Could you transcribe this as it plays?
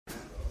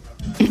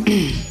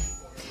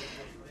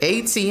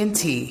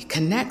AT&T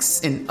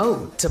connects an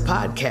ode to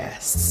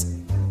podcasts.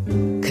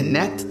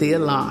 Connect the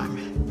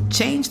alarm.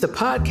 Change the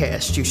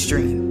podcast you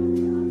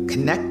stream.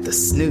 Connect the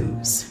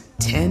snooze.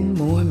 10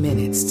 more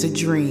minutes to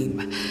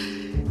dream.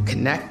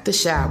 Connect the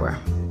shower.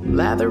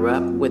 Lather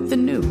up with the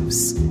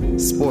news.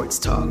 Sports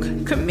talk,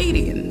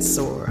 comedians,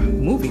 or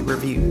movie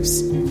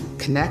reviews.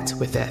 Connect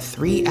with that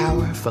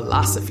 3-hour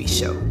philosophy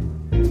show.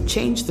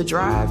 Change the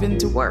drive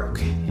into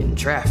work in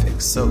traffic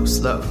so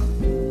slow.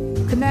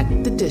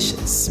 Connect the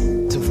dishes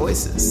to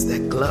voices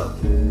that glow.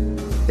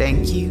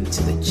 Thank you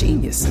to the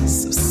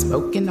geniuses of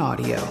spoken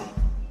audio.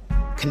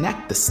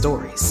 Connect the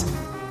stories.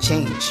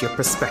 Change your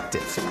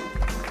perspective.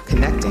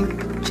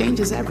 Connecting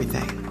changes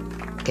everything.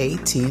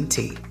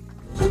 AT&T.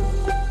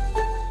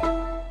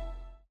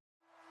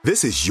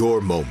 This is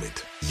your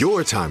moment,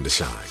 your time to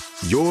shine,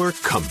 your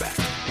comeback.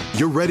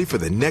 You're ready for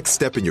the next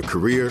step in your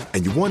career,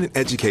 and you want an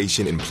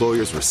education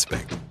employers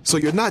respect. So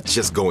you're not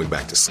just going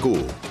back to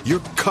school, you're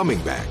coming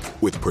back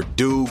with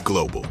Purdue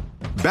Global.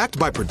 Backed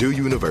by Purdue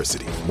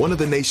University, one of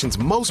the nation's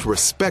most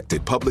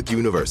respected public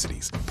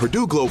universities,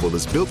 Purdue Global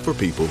is built for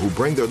people who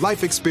bring their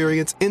life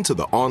experience into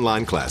the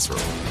online classroom.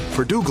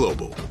 Purdue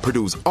Global,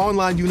 Purdue's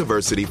online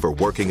university for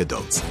working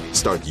adults.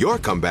 Start your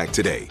comeback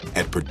today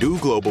at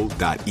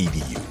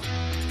purdueglobal.edu.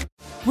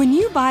 When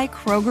you buy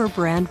Kroger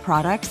brand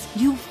products,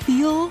 you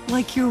feel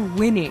like you're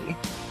winning.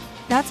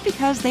 That's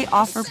because they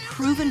offer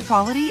proven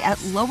quality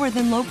at lower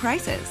than low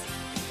prices.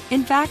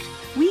 In fact,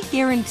 we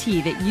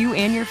guarantee that you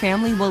and your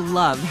family will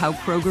love how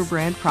Kroger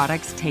brand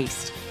products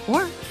taste,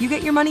 or you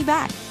get your money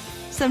back.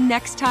 So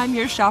next time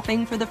you're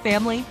shopping for the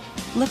family,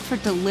 look for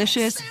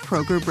delicious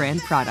Kroger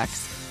brand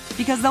products,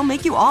 because they'll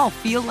make you all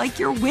feel like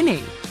you're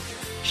winning.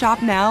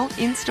 Shop now,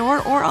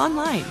 in-store, or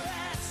online.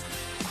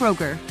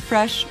 Kroger,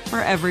 fresh for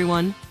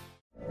everyone.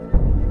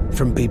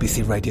 From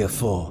BBC Radio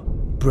 4,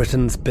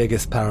 Britain's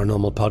biggest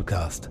paranormal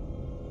podcast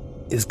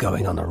is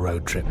going on a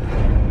road trip.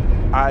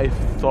 I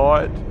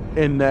thought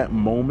in that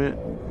moment,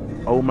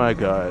 oh my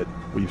God,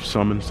 we've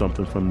summoned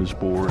something from this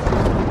board.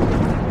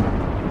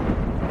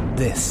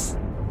 This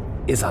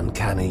is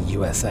Uncanny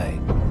USA.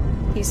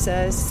 He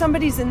says,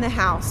 somebody's in the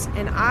house,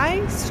 and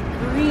I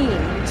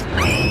screamed.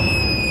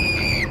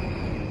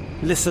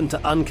 Listen to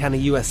Uncanny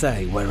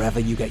USA wherever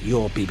you get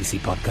your BBC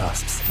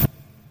podcasts,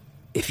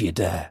 if you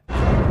dare.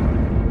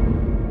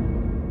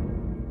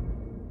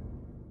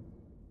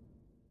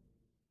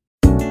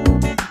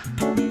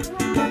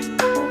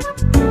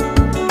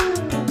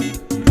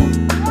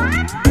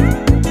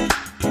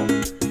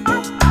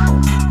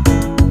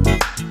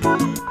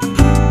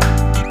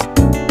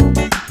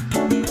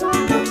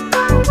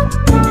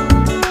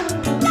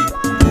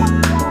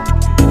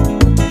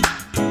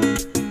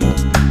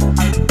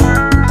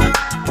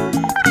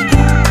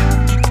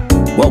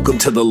 Welcome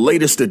to the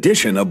latest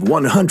edition of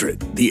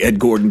 100, the Ed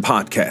Gordon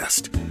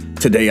Podcast.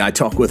 Today I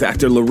talk with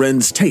actor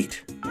Larenz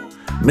Tate.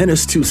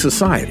 Menace to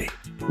Society,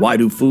 Why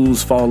Do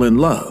Fools Fall in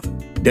Love,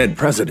 Dead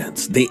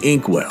Presidents, The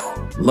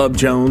Inkwell, Love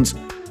Jones,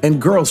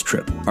 and Girls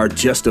Trip are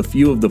just a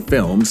few of the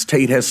films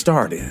Tate has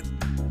starred in.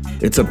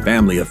 It's a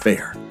family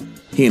affair.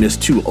 He and his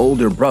two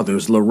older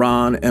brothers,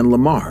 LaRon and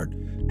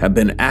Lamard, have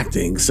been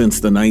acting since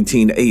the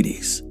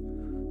 1980s.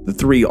 The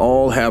three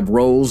all have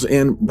roles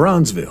in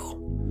Bronzeville,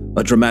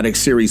 a dramatic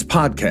series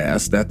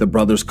podcast that the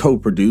brothers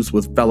co-produce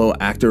with fellow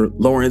actor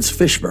Lawrence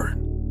Fishburne.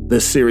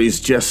 This series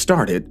just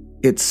started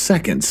its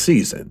second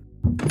season.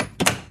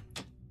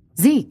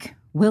 Zeke,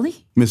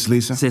 Willie? Miss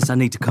Lisa? Sis, I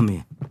need to come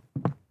in.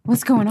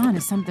 What's going on?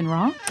 Is something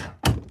wrong?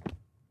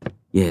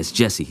 Yeah, it's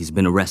Jesse. He's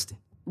been arrested.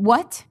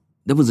 What?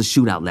 There was a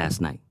shootout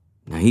last night.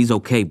 Now, he's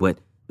okay, but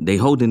they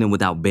holding him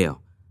without bail.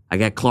 I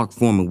got Clark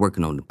Foreman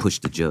working on to push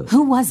the judge.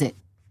 Who was it?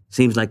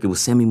 Seems like it was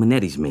Sammy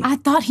Manetti's man. I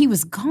thought he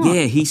was gone.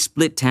 Yeah, he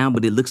split town,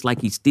 but it looks like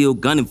he's still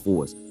gunning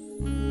for us.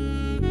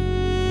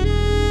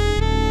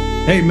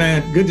 Hey,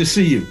 man, good to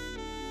see you.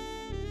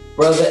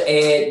 Brother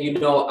Ed, you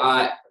know,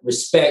 I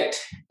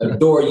respect,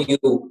 adore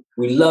you.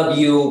 We love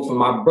you. For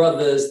my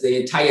brothers, the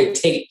entire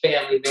Tate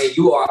family, man,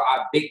 you are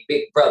our big,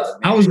 big brother.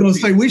 Man. I was going to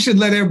say, we should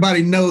let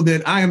everybody know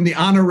that I am the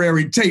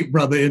honorary Tate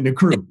brother in the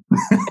crew.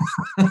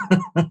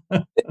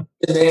 Man,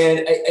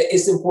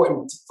 it's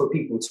important for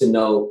people to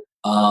know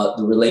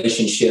the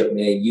relationship,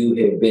 man. You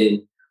have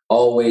been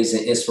always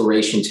an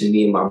inspiration to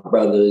me and my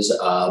brothers,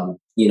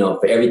 you know,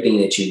 for everything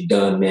that you've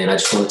done, man. I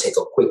just want to take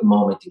a quick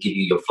moment to give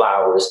you your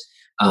flowers.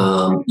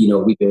 You know,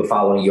 we've been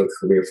following your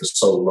career for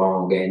so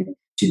long, and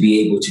to be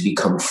able to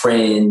become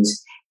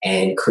friends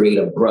and create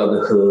a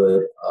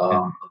brotherhood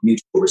of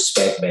mutual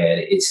respect, man,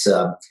 it's,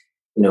 you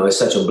know, it's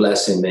such a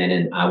blessing, man.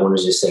 And I want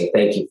to just say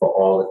thank you for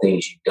all the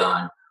things you've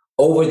done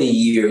over the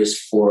years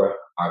for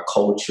our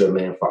culture,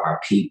 man, for our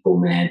people,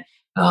 man.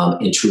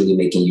 And truly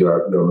making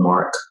your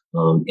mark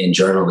in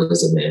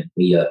journalism, man.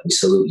 We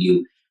salute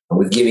you, and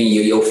we're giving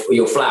you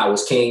your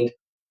flowers, King.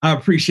 I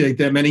appreciate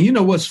that, man. And you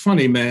know what's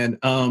funny, man?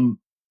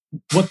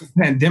 What the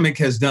pandemic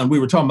has done, we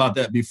were talking about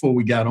that before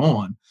we got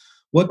on.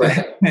 What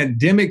the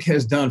pandemic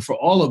has done for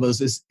all of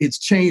us is it's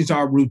changed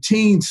our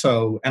routine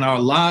and our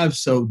lives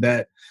so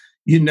that,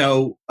 you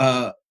know,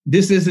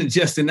 this isn't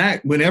just an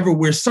act. Whenever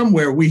we're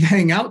somewhere, we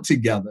hang out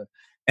together.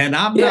 And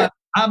I've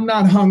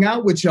not hung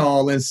out with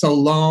y'all in so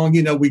long.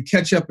 You know, we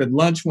catch up at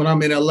lunch when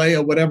I'm in LA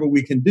or whatever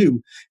we can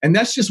do. And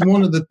that's just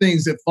one of the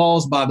things that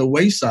falls by the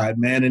wayside,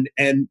 man.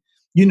 And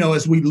you know,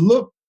 as we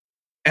look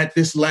at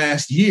this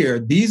last year,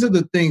 these are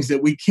the things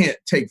that we can't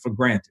take for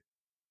granted.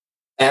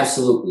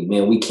 Absolutely,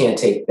 man. We can't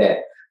take that.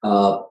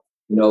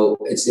 You know,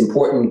 it's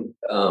important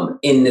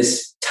in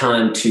this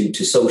time to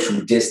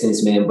social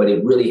distance, man, but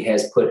it really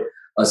has put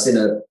us in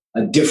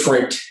a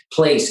different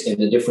place,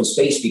 in a different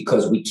space,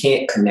 because we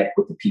can't connect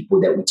with the people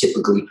that we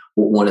typically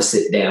would want to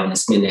sit down and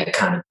spend that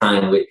kind of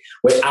time with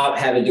without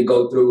having to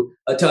go through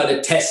a ton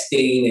of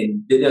testing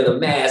and the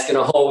mask and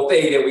a whole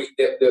thing that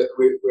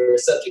we're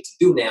subject to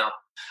do now.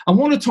 I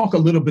want to talk a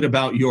little bit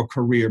about your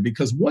career,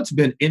 because what's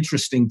been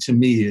interesting to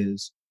me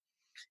is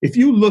if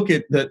you look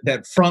at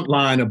that front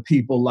line of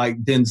people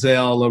like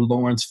Denzel or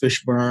Lawrence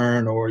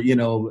Fishburne or, you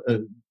know,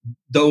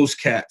 those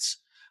cats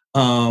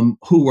who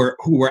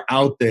were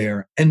out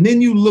there, and then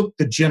you look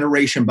the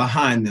generation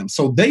behind them.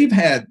 So they've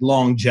had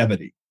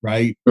longevity,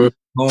 right?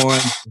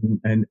 Lawrence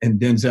and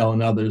Denzel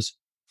and others.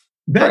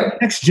 That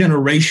next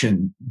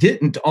generation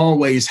didn't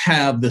always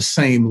have the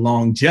same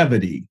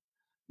longevity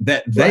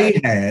that they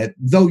had,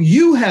 though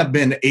you have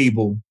been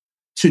able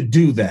to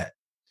do that.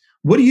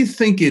 What do you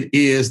think it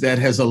is that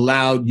has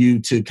allowed you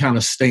to kind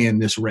of stay in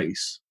this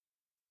race?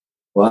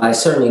 Well, I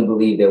certainly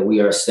believe that we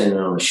are standing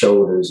on the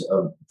shoulders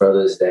of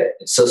brothers and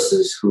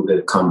sisters who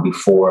have come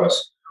before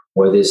us,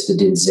 whether it's the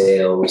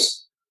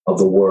Denzels of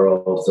the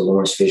world, the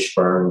Lawrence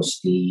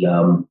Fishburnes, the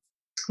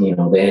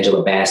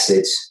Angela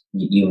Bassett's,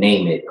 you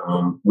name it.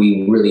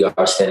 We really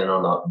are standing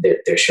on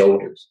their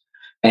shoulders.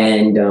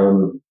 And,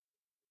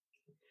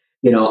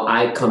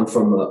 I come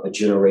from a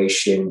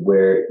generation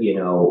where,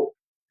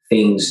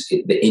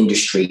 the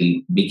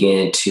industry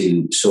began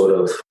to sort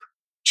of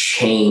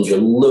change a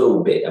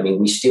little bit. I mean,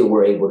 we still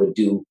were able to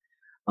do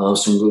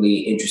some really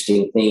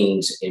interesting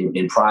things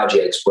in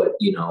projects, but,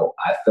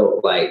 I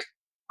felt like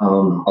a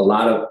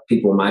lot of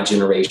people in my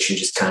generation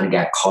just kind of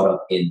got caught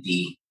up in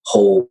the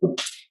whole,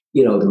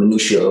 the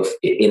minutia of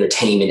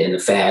entertainment and the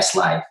fast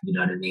life, you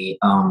know what I mean?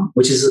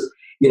 Which is,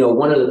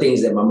 one of the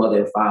things that my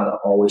mother and father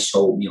always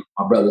told me,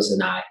 my brothers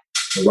and I,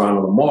 and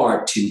Ronald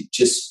Lamar, to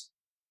just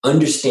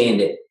understand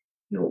that,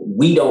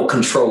 we don't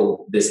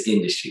control this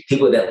industry,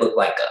 people that look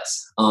like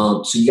us.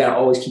 So you got to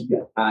always keep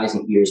your eyes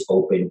and ears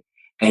open,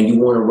 and you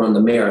want to run the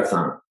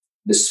marathon.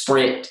 The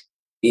sprint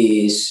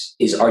is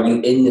are you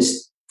in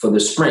this for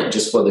the sprint,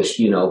 just for the,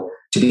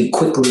 to be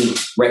quickly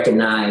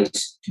recognized,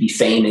 to be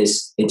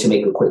famous, and to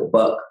make a quick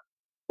buck?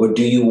 Or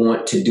do you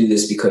want to do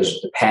this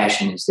because the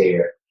passion is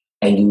there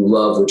and you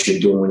love what you're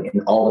doing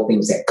and all the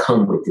things that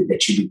come with it,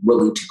 that you'd be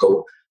willing to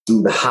go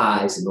through the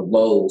highs and the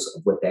lows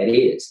of what that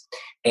is?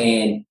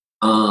 And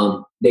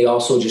they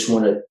also just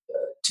wanted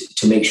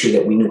to make sure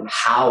that we knew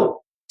how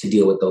to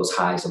deal with those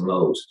highs and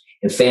lows.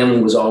 And family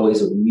was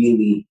always a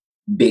really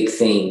big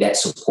thing, that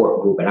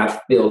support group. And I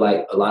feel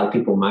like a lot of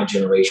people in my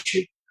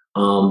generation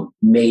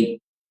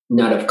may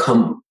not have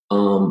come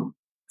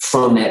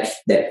from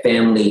that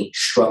family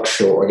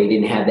structure, or they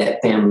didn't have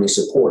that family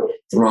support,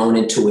 thrown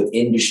into an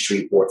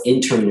industry or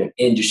entering an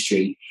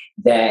industry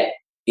that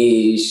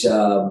is,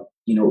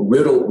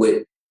 riddled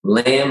with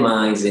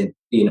landmines and,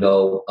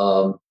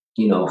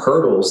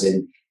 hurdles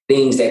and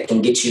things that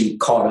can get you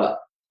caught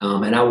up.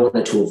 And I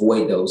wanted to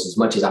avoid those as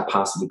much as I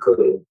possibly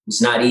could.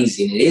 It's not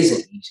easy, and it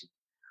isn't easy.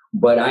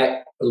 But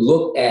I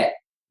looked at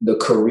the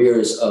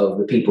careers of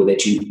the people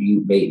that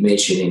you made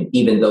mention, and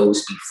even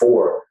those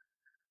before,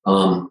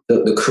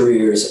 the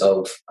careers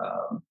of,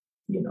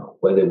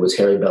 whether it was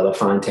Harry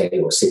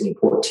Belafonte or Sidney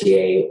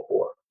Poitier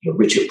or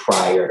Richard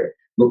Pryor,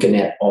 looking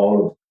at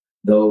all of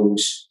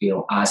those,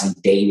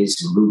 Ossie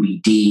Davis and Ruby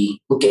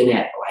Dee, looking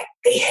at like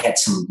they had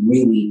some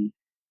really,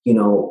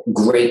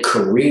 great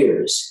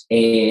careers,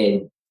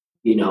 and,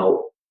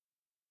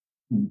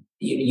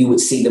 you would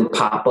see them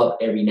pop up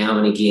every now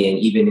and again,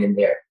 even in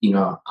their,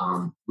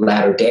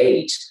 latter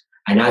days.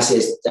 And I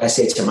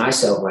said to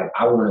myself, like,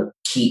 I want to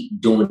keep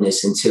doing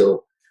this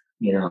until,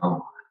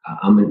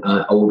 I'm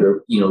an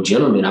older,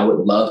 gentleman. I would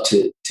love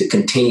to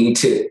continue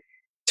to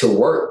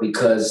work,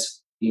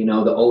 because,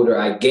 the older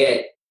I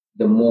get,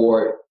 the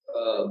more,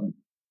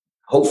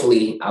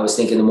 hopefully, I was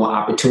thinking the more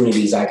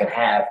opportunities I could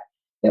have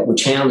that would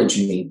challenge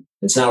me.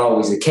 It's not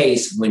always the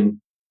case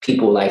when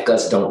people like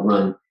us don't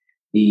run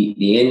the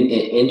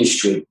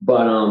industry.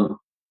 But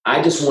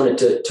I just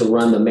wanted to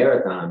run the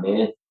marathon,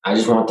 man. I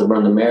just wanted to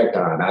run the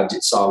marathon. I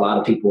just saw a lot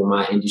of people in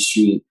my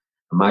industry,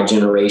 my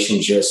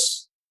generation,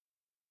 just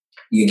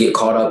you get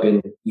caught up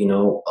in,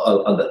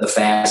 the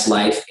fast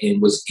life,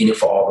 and was in it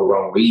for all the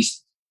wrong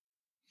reasons.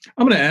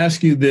 I'm going to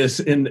ask you this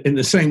in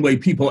the same way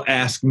people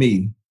ask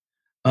me.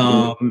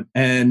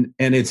 And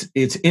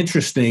it's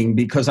interesting,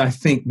 because I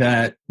think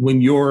that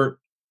when you're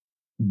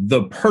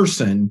the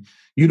person,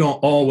 you don't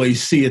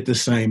always see it the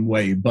same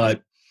way.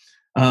 But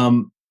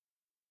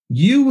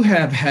you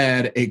have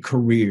had a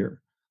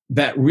career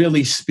that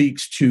really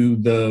speaks to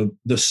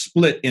the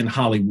split in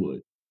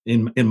Hollywood,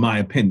 in my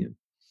opinion.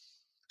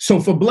 So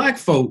for Black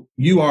folk,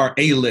 you are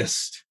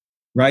A-list,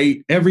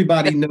 right?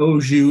 Everybody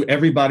knows you.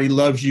 Everybody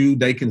loves you.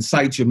 They can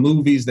cite your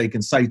movies. They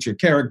can cite your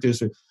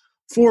characters.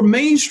 For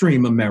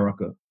mainstream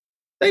America,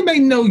 they may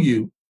know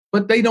you,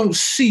 but they don't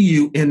see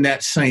you in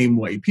that same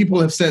way.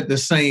 People have said the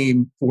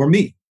same for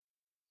me.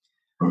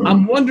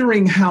 I'm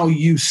wondering how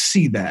you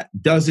see that.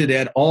 Does it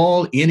at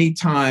all,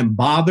 anytime,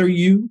 bother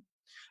you?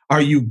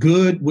 Are you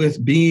good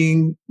with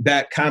being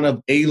that kind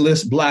of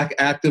A-list Black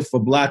actor for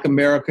Black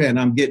America, and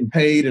I'm getting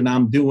paid and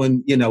I'm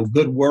doing,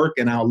 good work,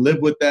 and I'll live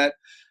with that?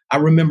 I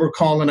remember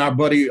calling our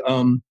buddy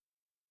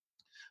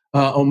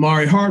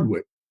Omari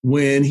Hardwick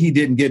when he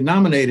didn't get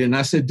nominated, and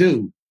I said,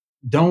 dude,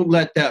 don't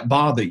let that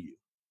bother you,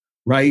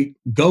 right?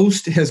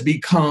 Ghost has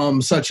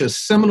become such a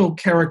seminal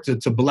character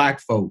to Black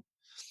folk.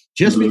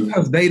 Just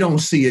because they don't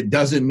see it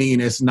doesn't mean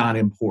it's not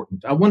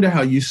important. I wonder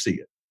how you see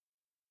it.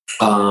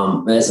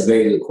 That's a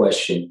very good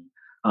question.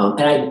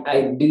 And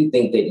I do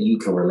think that you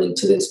can relate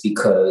to this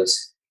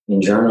because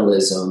in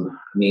journalism,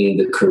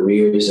 the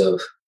careers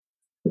of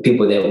the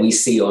people that we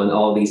see on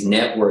all these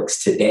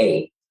networks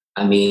today,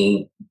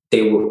 they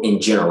were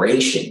in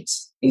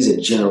generations. These are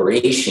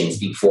generations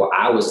before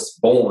I was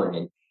born,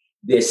 and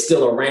they're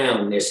still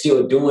around. They're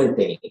still doing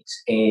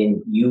things. And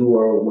you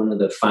are one of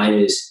the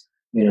finest,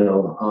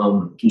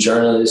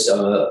 journalists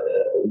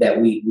that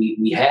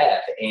we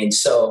have. And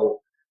so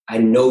I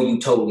know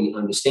you totally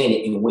understand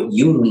it, and what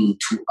you mean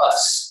to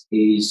us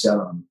is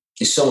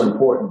so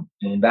important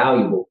and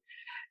valuable.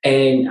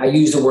 And I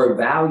use the word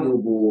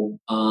valuable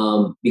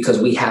because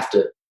we have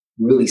to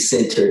really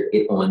center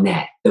it on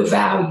that, the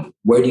value.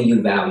 Where do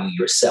you value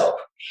yourself?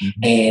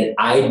 Mm-hmm. And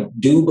I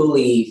do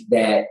believe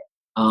that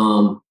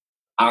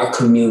our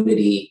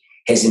community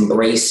has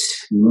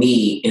embraced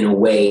me in a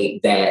way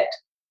that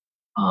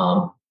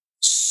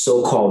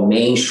so-called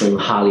mainstream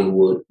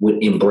Hollywood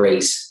would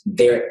embrace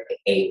their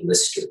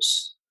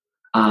A-listers.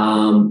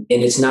 And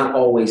it's not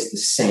always the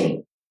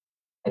same.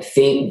 I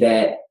think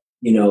that,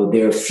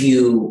 there are a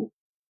few,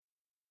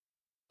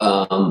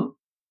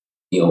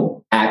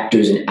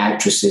 actors and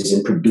actresses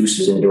and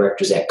producers and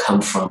directors that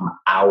come from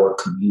our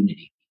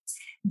community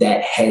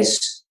that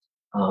has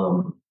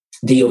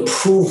the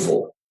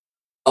approval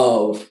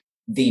of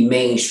the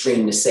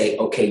mainstream to say,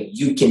 okay,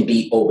 you can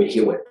be over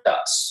here with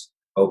us.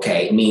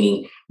 Okay,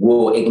 meaning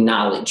we'll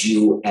acknowledge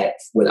you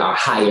with our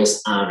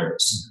highest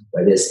honors,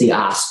 whether it's the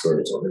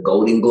Oscars or the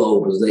Golden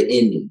Globes, or the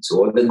Emmys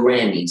or the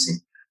Grammys, and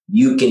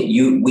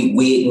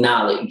we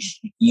acknowledge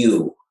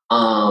you.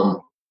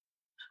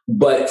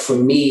 But for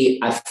me,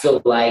 I feel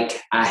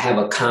like I have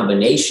a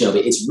combination of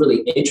it. It's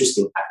really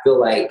interesting. I feel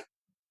like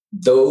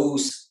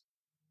those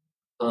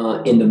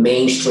in the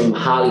mainstream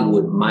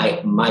Hollywood,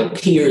 my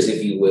peers,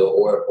 if you will,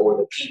 or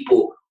the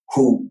people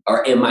who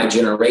are in my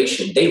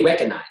generation, they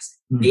recognize it.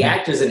 The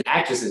actors and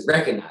actresses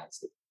recognize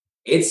it.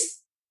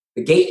 It's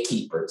the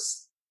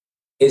gatekeepers.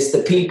 It's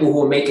the people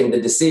who are making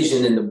the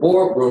decision in the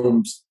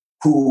boardrooms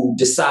who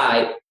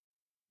decide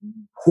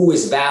who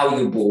is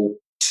valuable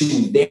to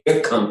their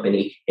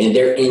company and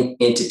their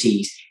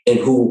entities and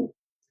who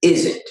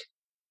isn't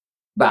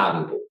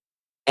valuable.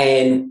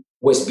 And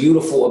what's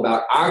beautiful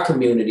about our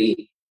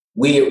community,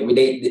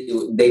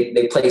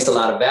 they place a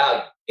lot of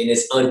value, and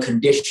it's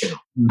unconditional.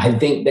 Mm-hmm. I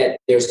think that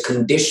there's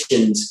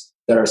conditions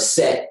that are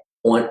set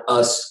on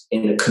us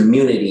in a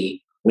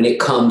community when it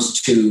comes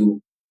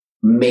to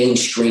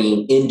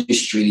mainstream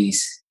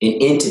industries and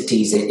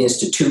entities and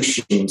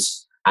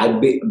institutions. I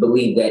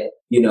believe that,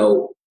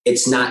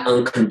 it's not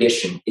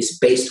unconditional. It's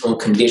based on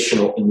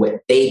conditional in what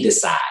they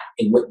decide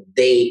and what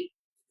they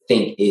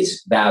think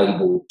is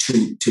valuable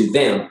to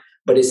them.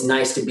 But it's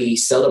nice to be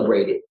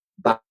celebrated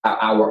by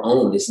our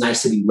own. It's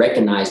nice to be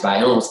recognized by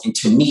our own. And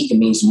to me, it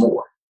means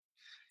more.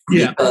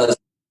 Yeah. Because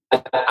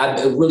I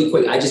really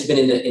quick, I just been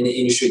in the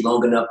industry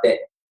long enough that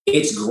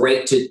it's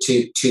great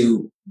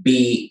to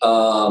be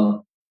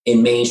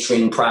in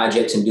mainstream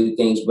projects and do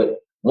things. But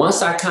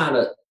once I kind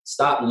of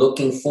stopped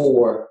looking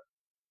for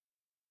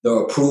the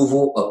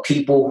approval of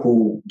people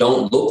who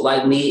don't look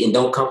like me and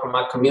don't come from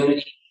my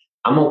community,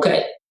 I'm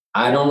okay.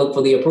 I don't look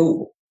for the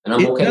approval, and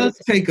I'm okay.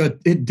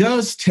 It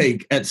does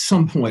take at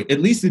some point, at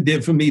least it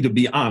did for me, to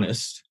be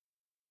honest.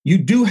 You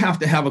do have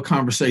to have a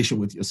conversation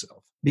with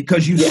yourself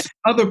because you see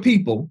other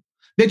people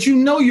that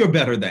you're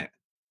better than.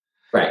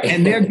 Right.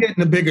 And they're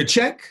getting a bigger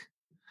check.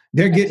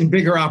 They're getting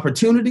bigger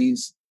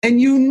opportunities.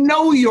 And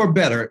you're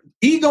better.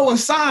 Ego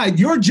aside,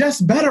 you're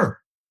just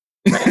better.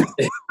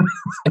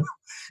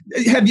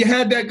 Have you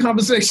had that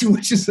conversation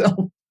with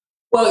yourself?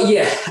 Well,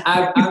 yeah,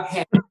 I've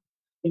had.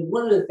 And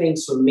one of the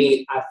things for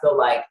me, I feel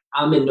like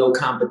I'm in no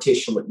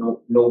competition with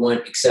no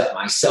one except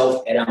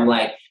myself. And I'm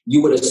like,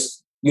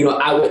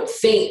 I would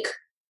think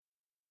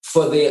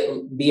for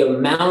the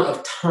amount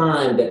of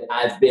time that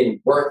I've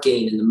been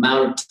working and the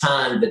amount of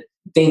time that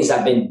things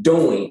I've been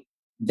doing,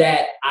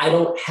 that I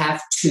don't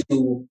have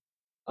to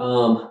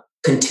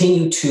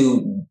continue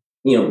to,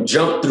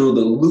 jump through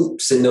the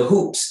loops and the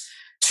hoops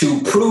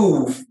to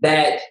prove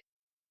that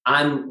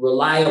I'm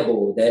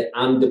reliable, that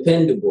I'm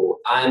dependable,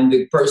 I'm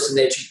the person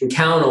that you can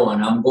count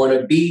on, I'm going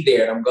to be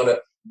there, I'm going to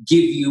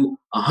give you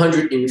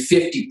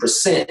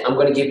 150%. I'm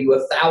going to give you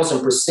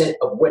 1,000%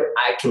 of what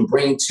I can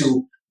bring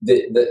to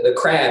the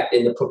craft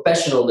and the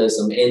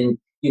professionalism, and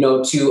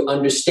to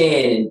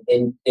understand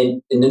and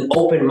an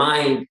open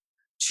mind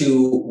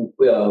to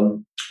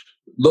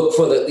look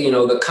for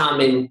the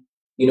common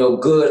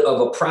good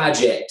of a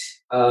project.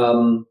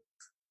 I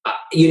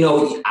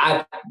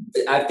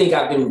think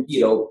I've been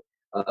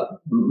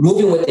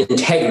moving with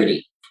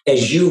integrity,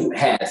 as you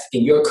have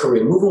in your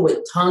career, moving with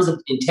tons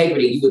of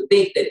integrity. You would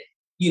think that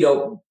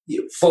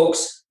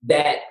folks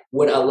that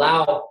would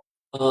allow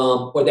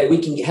or that we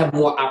can have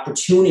more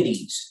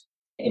opportunities.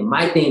 And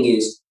my thing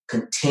is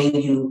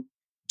continue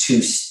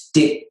to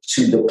stick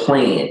to the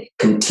plan,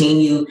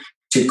 continue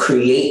to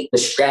create the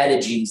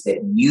strategies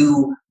that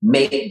you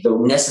make the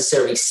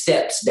necessary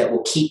steps that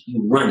will keep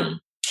you running,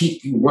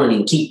 keep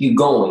you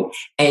going.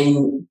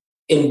 And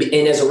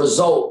as a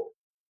result,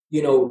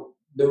 the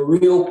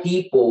real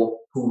people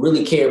who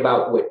really care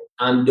about what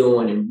I'm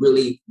doing and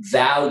really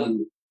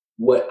value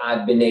what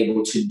I've been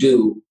able to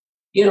do,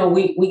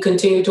 we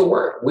continue to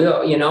work.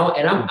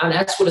 And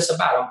that's what it's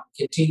about. I'm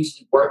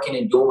continuously working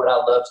and doing what I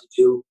love to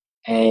do,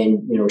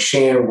 and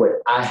sharing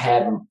what I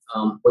have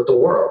with the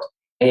world.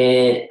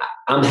 And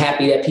I'm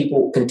happy that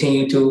people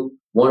continue to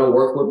want to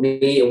work with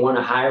me and want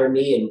to hire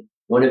me and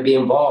want to be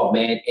involved,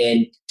 man.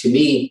 And to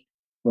me,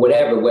 whether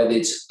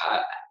it's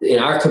in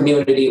our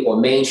community or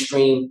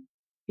mainstream,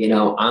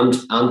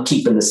 I'm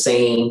keeping the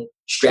same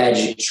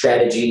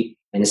strategy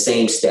and the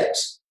same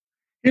steps.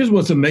 Here's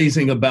what's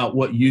amazing about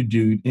what you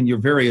do, and you're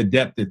very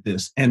adept at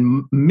this.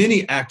 And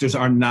many actors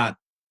are not,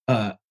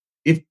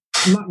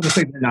 I'm not going to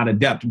say they're not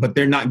adept, but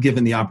they're not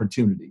given the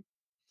opportunity.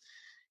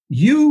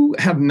 You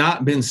have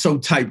not been so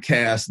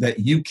typecast that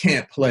you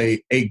can't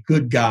play a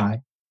good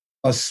guy,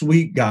 a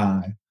sweet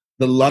guy,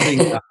 the loving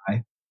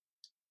guy,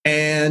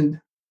 and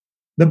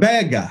the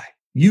bad guy.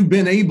 You've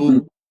been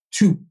able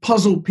to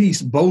puzzle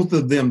piece both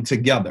of them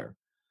together.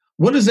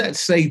 What does that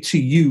say to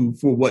you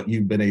for what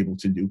you've been able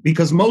to do?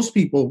 Because most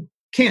people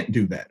can't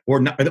do that,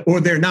 or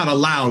they're not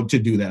allowed to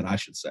do that, I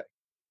should say.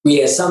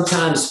 Yeah,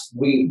 sometimes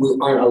we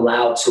aren't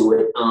allowed to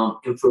it.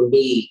 And for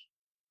me,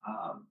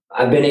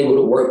 I've been able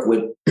to work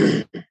with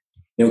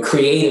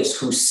creatives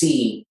who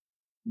see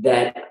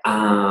that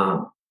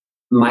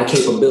my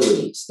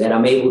capabilities, that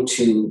I'm able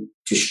to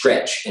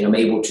stretch and I'm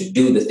able to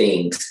do the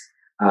things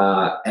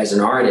as an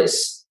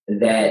artist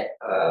that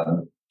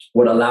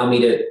would allow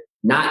me to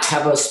not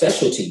have a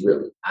specialty,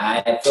 really.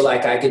 I feel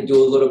like I could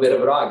do a little bit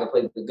of it all. I could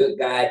play the good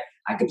guy.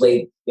 I could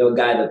play, a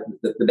guy,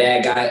 the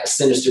bad guy, a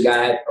sinister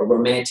guy, a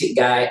romantic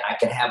guy. I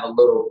could have a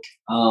little,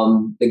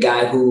 the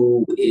guy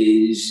who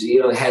is,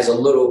 has a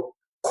little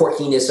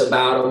quirkiness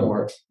about him,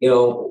 or,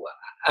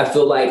 I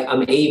feel like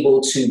I'm able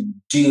to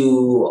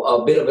do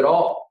a bit of it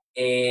all.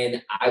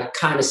 And I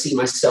kind of see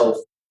myself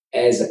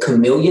as a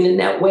chameleon in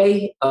that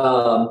way,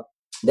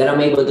 that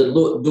I'm able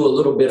to do a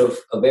little bit of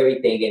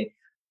everything. And,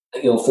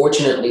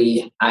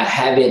 fortunately, I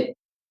haven't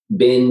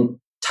been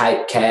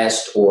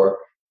typecast or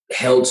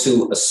held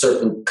to a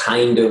certain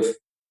kind of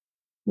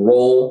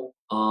role,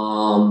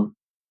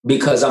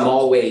 because I'm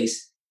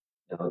always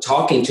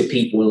talking to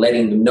people and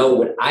letting them know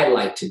what I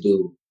like to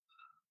do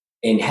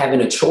and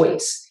having a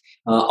choice.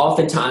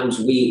 Oftentimes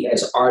we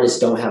as artists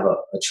don't have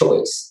a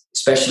choice,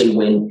 especially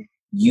when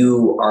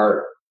you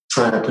are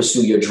trying to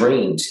pursue your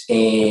dreams,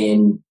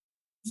 and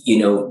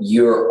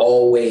you're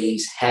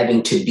always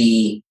having to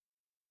be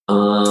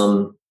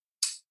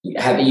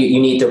you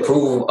need the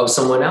approval of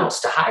someone else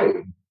to hire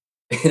you.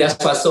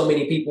 That's why so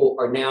many people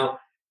are now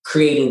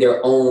creating their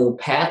own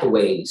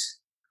pathways.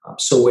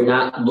 So we're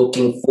not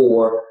looking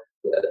for,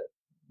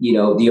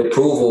 the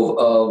approval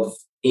of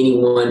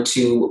anyone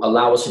to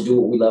allow us to do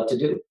what we love to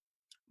do.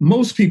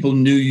 Most people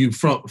knew you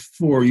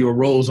for your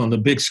roles on the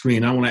big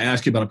screen. I want to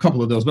ask you about a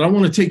couple of those, but I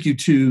want to take you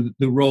to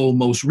the role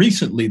most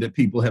recently that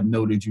people have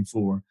noted you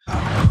for.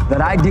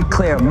 That I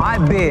declare my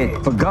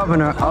bid for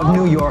governor of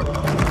New York.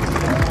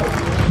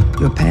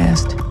 Your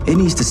past, it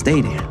needs to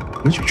stay there.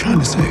 What you trying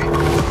to say?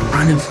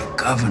 Running for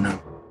governor,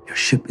 your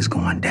ship is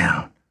going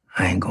down.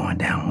 I ain't going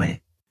down with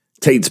it.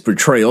 Tate's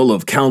portrayal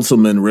of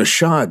Councilman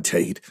Rashad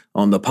Tate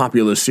on the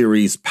popular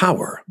series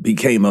Power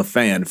became a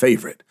fan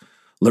favorite.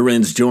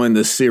 Lorenz joined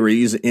the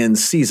series in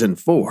season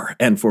 4,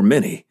 and for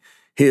many,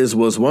 his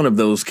was one of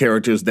those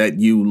characters that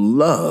you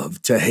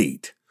love to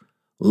hate.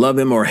 Love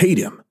him or hate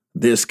him,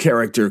 this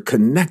character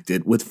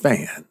connected with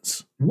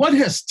fans. What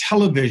has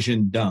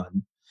television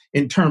done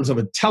in terms of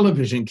a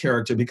television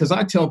character? Because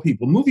I tell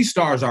people movie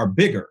stars are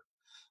bigger,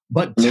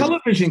 but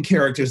television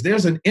characters,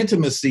 there's an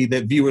intimacy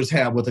that viewers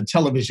have with a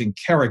television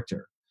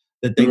character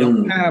that they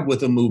don't have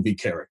with a movie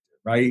character,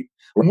 right?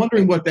 I'm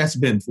wondering what that's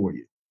been for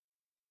you.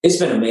 It's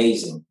been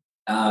amazing.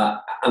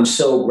 I'm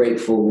so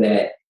grateful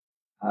that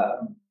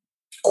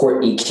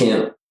Courtney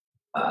Kemp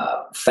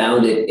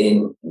found it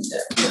in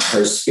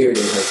her spirit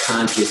and her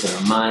conscience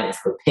and her mind and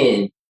her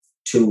pen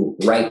to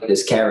write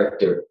this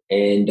character,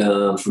 and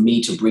for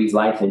me to breathe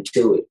life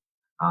into it.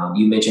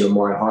 You mentioned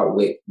Omari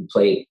Hardwick, who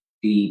played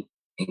the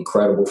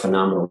incredible,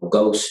 phenomenal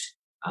Ghost.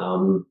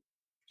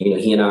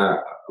 He and I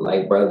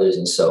like brothers.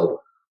 And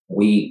so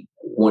we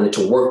wanted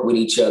to work with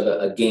each other.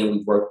 Again,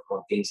 we've worked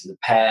on things in the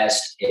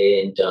past,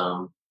 and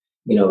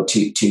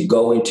to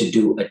go in to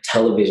do a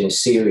television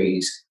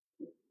series,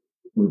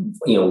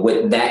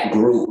 with that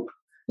group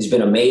has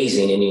been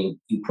amazing. And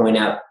you point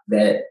out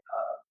that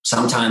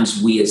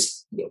sometimes we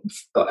as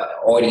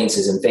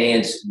audiences and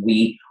fans,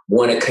 we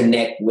want to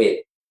connect with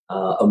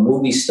a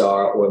movie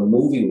star or a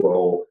movie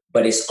role,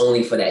 but it's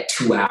only for that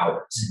 2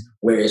 hours.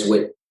 Whereas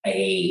with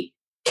a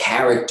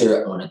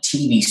character on a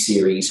TV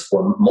series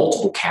or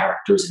multiple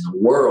characters in the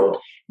world,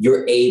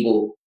 you're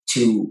able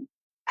to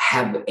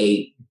have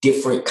a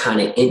different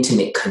kind of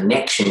intimate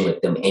connection with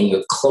them, and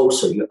you're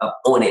closer, you're up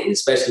on it. And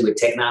especially with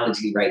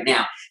technology right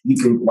now, you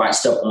can watch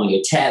stuff on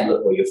your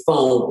tablet or your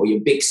phone or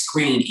your big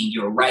screen, and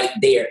you're right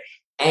there.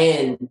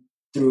 And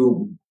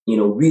through,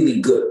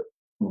 really good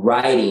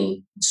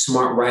writing,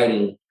 smart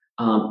writing,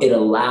 it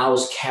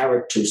allows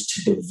characters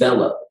to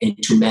develop and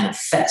to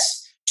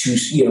manifest, to,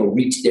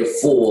 reach their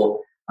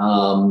full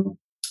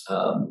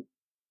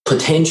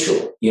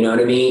potential. You know what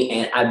I mean?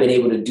 And I've been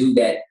able to do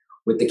that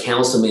with the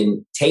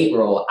Councilman Tate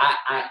role.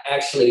 I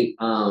actually,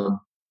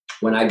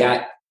 when I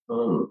got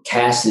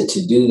casted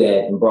to do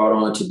that and brought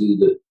on to do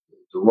the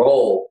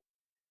role,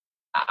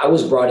 I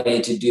was brought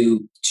in to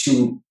do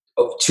two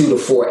to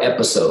 4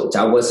 episodes.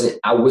 I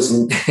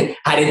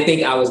didn't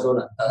think I was going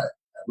to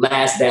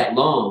last that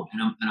long.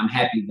 And I'm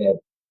happy that,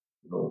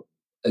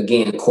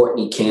 again,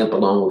 Courtney Kemp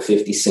along with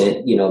 50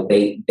 Cent,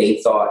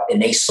 they thought,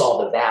 and they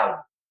saw the value.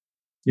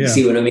 Yeah. You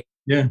see what I mean?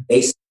 Yeah.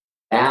 They saw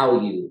the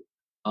value.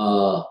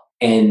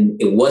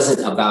 And it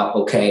wasn't about,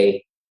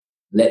 okay,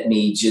 let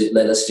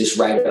us just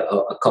write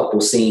a couple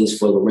scenes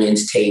for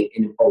Lorenz Tate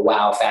and a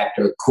wow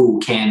factor, a cool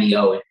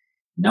cameo. And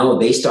no,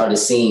 they started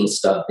seeing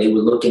stuff. They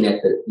were looking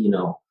at the,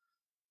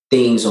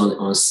 things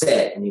on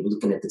set, and they were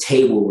looking at the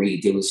table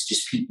read. They was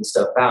just peeping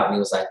stuff out. And it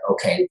was like,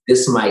 okay,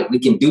 we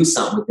can do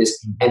something with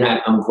this. And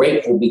I'm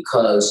grateful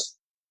because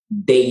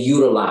they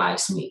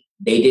utilized me.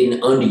 They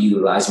didn't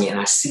underutilize me. And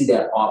I see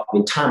that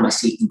oftentimes. I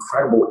see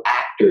incredible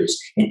actors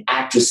and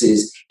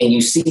actresses, and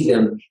you see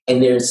them,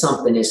 and they're in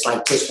something that's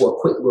like just for a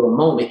quick little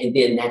moment, and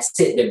then that's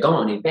it. They're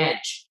gone. They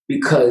vanish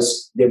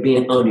because they're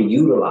being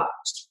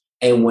underutilized.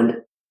 And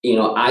when,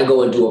 I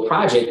go and do a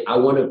project, I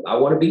want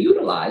to be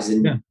utilized.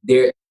 And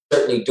they're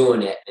certainly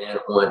doing that, man,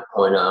 on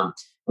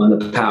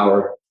the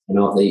Power and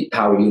on the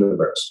Power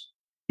universe.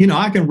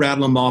 I can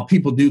rattle them off.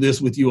 People do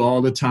this with you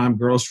all the time.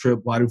 Girls Trip,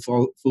 Why Do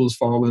Fools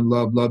Fall in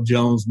Love, Love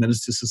Jones,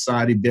 Menace to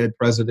Society, Dead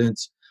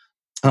Presidents.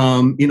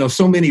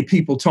 So many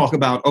people talk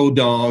about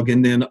O-Dog,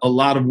 and then a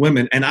lot of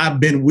women, and I've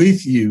been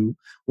with you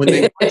when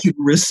they want you to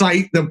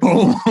recite the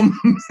poem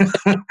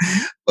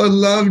for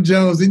Love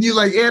Jones. And you're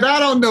like, Ed, I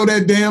don't know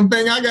that damn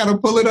thing. I got to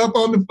pull it up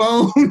on the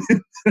phone.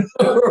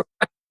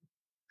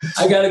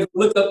 I gotta go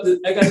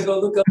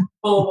look up the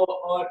poem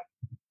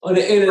on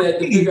the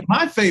internet.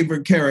 My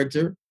favorite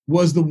character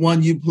was the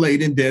one you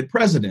played in Dead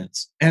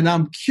Presidents. And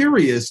I'm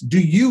curious, do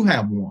you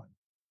have one?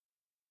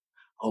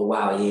 Oh,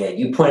 wow. Yeah.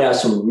 You point out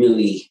some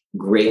really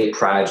great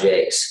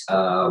projects.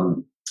 A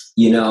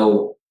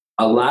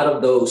lot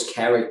of those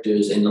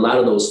characters and a lot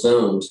of those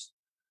films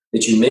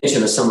that you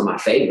mentioned are some of my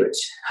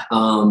favorites.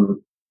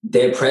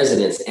 Dead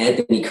Presidents,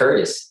 Anthony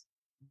Curtis,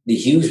 the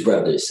Hughes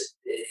brothers.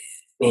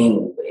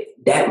 And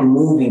that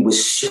movie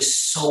was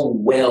just so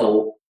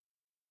well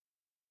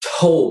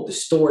told. The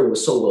story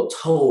was so well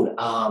told.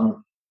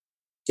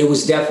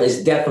 It's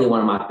definitely one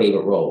of my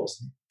favorite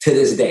roles to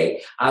this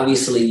day.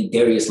 Obviously,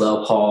 Darius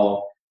Love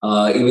Hall,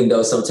 even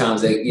though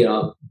sometimes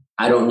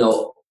I don't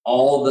know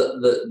all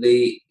the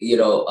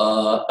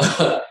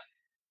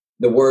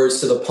the words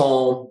to the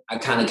poem. I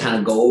kind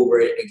of go over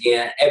it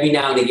again. Every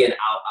now and again,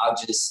 I'll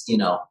just,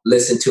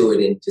 listen to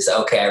it and just,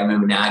 okay, I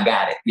remember now, I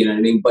got it. You know what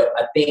I mean? But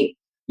I think,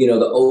 the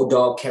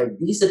O-Dog character,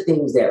 these are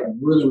things that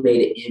really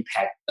made an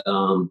impact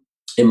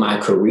in my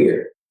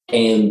career.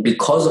 And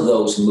because of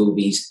those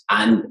movies,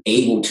 I'm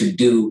able to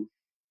do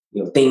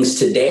things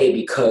today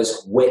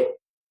because what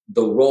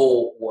the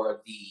role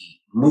or the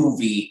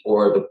movie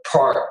or the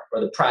part or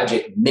the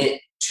project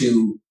meant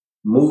to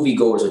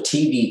moviegoers or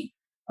TV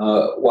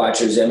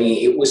watchers. I mean,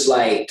 it was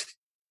like,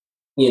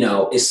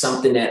 it's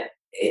something that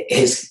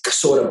has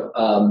sort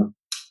of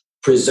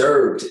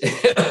preserved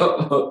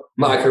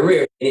my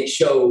career, and it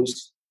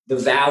shows the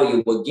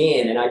value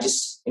again.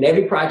 And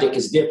every project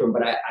is different,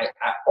 but I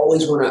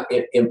always want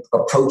to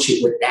approach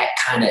it with that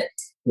kind of,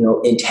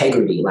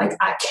 integrity. Like,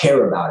 I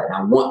care about it.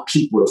 I want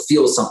people to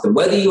feel something,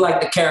 whether you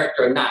like the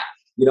character or not.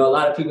 A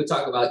lot of people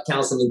talk about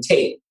Councilman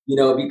Tate,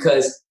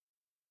 because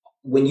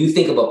when you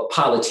think of a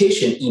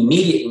politician,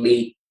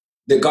 immediately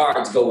the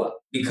guards go up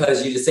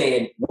because you're just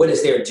saying, what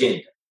is their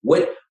agenda?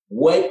 What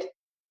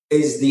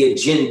is the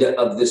agenda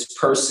of this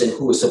person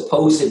who is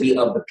supposed to be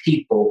of the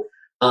people?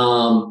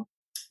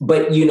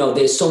 But,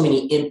 there's so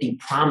many empty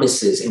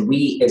promises, and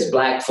we as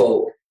Black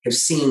folk have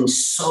seen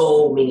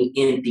so many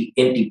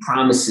empty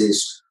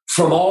promises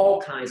from all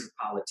kinds of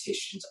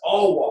politicians,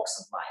 all walks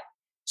of life.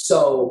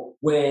 So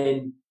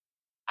when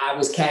I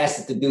was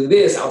casted to do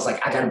this, I was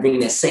like, I got to bring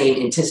that same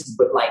intensity,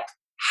 but like,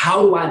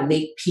 how do I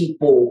make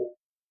people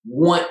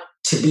want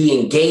to be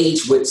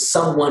engaged with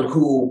someone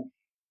who,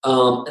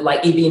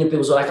 like even if it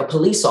was like a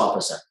police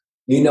officer,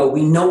 we know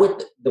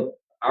what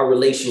our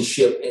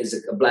relationship as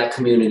a Black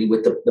community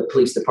with the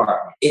police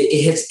department.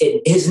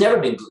 It has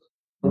never been good.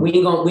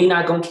 We're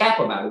not gonna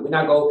cap about it. We're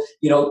not gonna,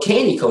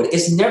 candy coat it.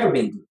 It's never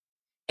been good.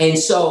 And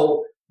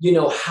so,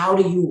 how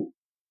do you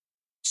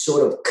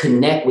sort of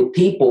connect with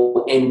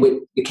people? And with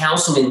the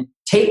Councilman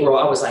Tate role,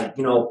 I was like,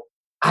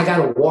 I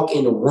gotta walk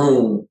in the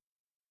room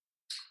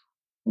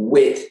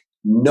with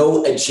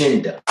no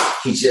agenda.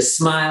 He just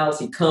smiles.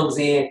 He comes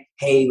in.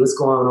 Hey, what's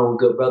going on,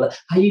 good brother?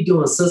 How you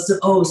doing, sister?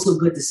 Oh, it's so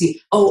good to see you.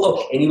 Oh,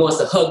 okay. And he wants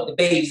to hug the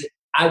babies.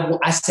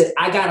 I said,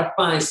 I got to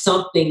find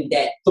something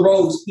that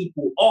throws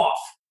people off,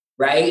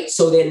 right?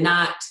 So they don't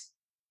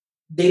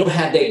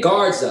have their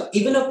guards up.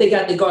 Even if they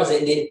got their guards up,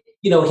 and then,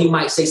 he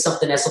might say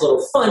something that's a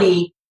little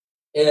funny,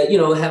 have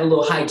a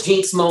little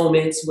hijinks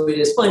moments where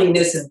there's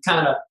funniness and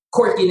kind of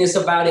quirkiness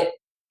about it.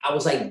 I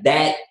was like,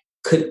 that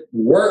could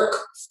work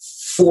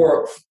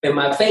in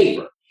my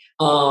favor.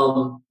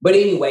 But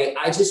anyway,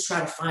 I just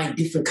try to find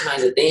different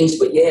kinds of things.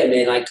 But yeah,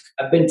 man, like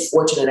I've been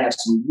fortunate to have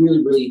some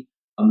really, really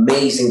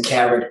amazing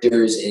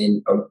characters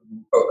and a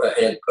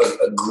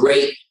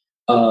great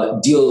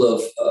deal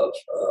of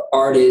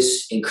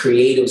artists and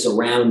creatives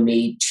around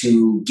me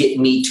to get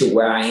me to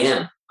where I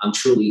am. I'm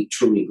truly,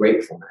 truly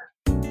grateful, man.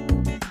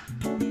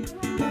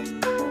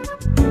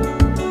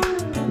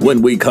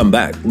 When we come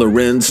back,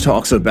 Lorenz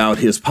talks about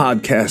his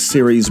podcast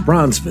series,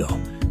 Bronzeville,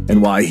 and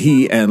why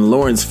he and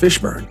Lawrence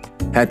Fishburne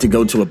had to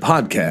go to a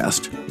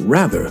podcast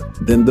rather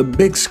than the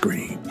big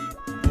screen.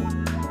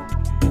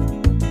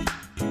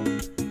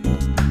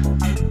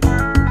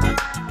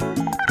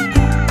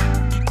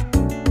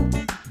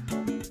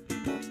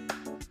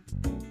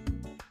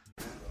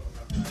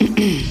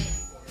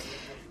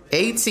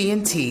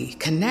 AT&T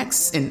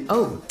connects an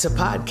ode to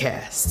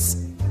podcasts.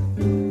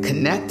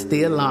 Connect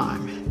the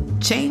alarm.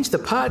 Change the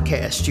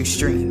podcast you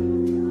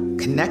stream.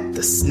 Connect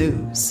the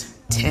snooze.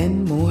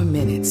 10 more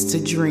minutes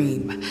to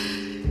dream.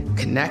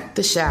 Connect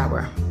the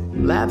shower.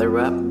 Lather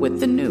up with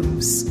the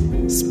news.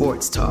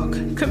 Sports talk,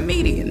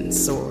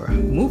 comedians, or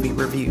movie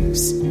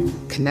reviews.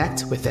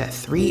 Connect with that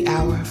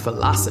 3-hour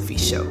philosophy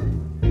show.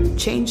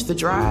 Change the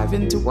drive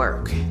into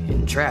work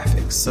in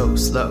traffic so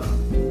slow.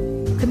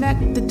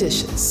 Connect the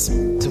dishes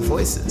to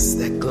voices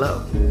that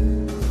glow.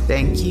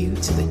 Thank you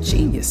to the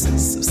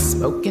geniuses of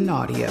spoken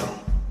audio.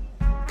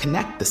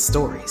 Connect the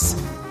stories.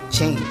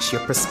 Change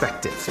your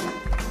perspective.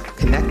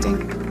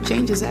 Connecting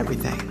changes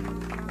everything.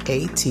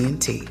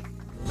 AT&T.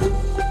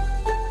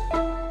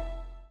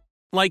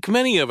 Like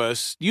many of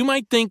us, you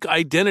might think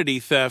identity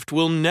theft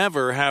will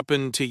never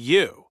happen to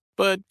you.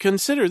 But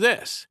consider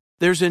this.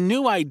 There's a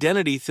new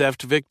identity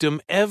theft victim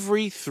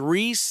every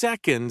 3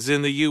 seconds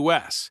in the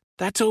U.S.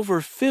 That's over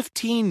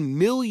 15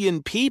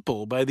 million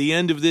people by the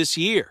end of this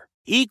year,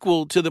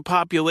 equal to the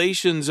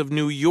populations of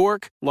New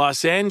York,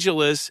 Los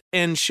Angeles,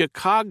 and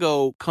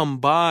Chicago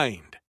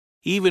combined.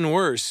 Even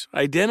worse,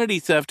 identity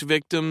theft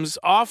victims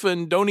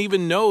often don't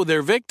even know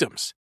they're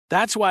victims.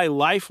 That's why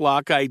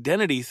LifeLock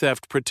Identity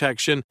Theft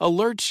Protection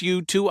alerts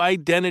you to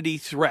identity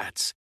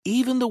threats,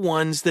 even the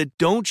ones that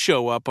don't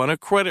show up on a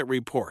credit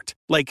report,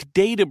 like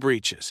data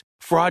breaches,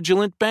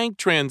 fraudulent bank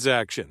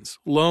transactions,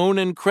 loan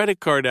and credit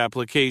card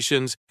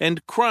applications,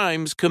 and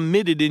crimes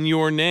committed in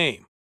your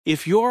name.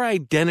 If your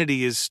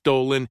identity is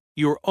stolen,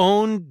 your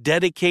own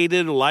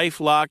dedicated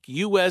LifeLock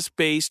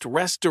U.S.-based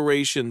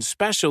restoration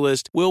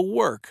specialist will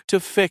work to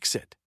fix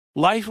it.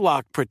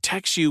 LifeLock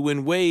protects you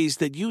in ways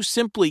that you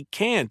simply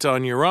can't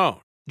on your own.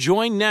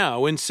 Join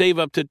now and save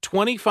up to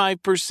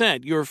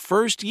 25% your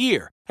first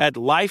year at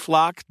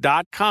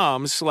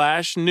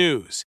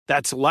LifeLock.com/news.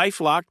 That's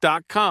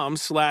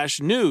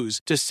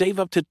LifeLock.com/news to save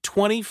up to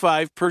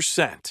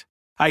 25%.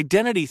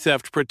 Identity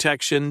theft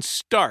protection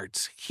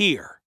starts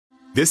here.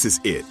 This is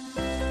it.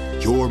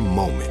 Your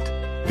moment.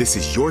 This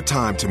is your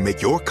time to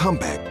make your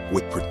comeback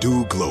with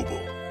Purdue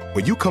Global.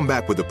 When you come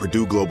back with a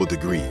Purdue Global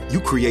degree, you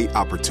create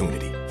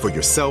opportunity for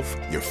yourself,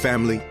 your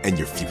family, and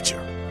your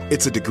future.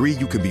 It's a degree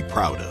you can be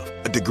proud of,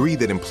 a degree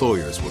that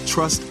employers will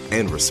trust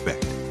and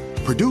respect.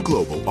 Purdue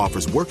Global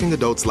offers working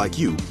adults like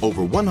you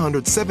over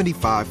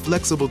 175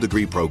 flexible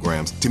degree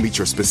programs to meet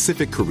your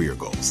specific career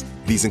goals.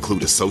 These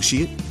include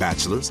associate,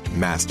 bachelor's,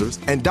 master's,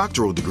 and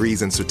doctoral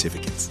degrees and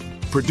certificates.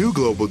 Purdue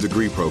Global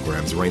degree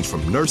programs range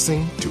from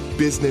nursing to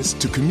business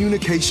to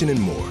communication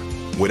and more.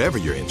 Whatever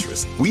your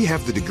interest, we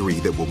have the degree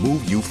that will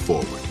move you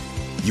forward.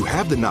 You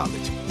have the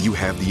knowledge, you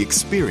have the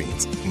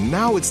experience.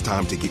 Now it's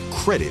time to get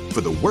credit for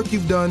the work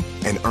you've done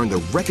and earn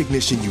the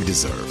recognition you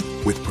deserve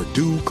with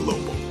Purdue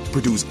Global,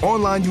 Purdue's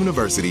online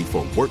university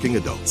for working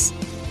adults.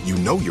 You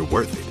know you're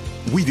worth it.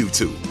 We do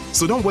too.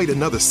 So don't wait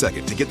another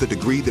second to get the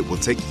degree that will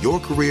take your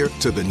career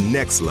to the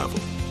next level.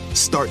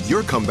 Start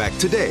your comeback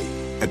today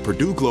at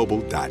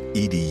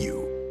purdueglobal.edu.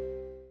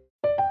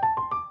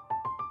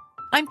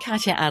 I'm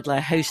Katya Adler,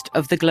 host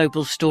of The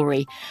Global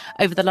Story.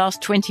 Over the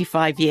last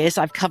 25 years,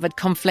 I've covered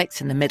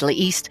conflicts in the Middle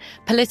East,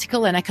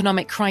 political and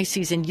economic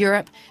crises in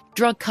Europe,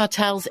 drug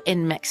cartels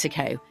in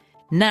Mexico.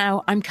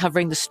 Now I'm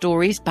covering the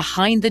stories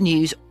behind the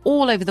news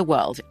all over the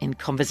world in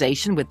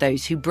conversation with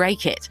those who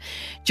break it.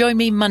 Join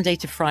me Monday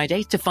to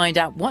Friday to find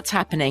out what's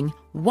happening,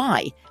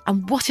 why,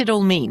 and what it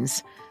all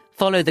means.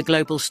 Follow The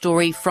Global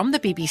Story from the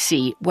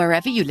BBC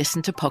wherever you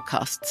listen to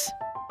podcasts.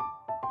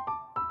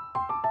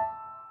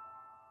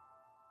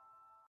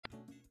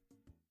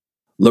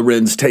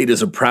 Larenz Tate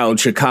is a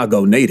proud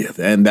Chicago native,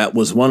 and that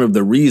was one of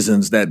the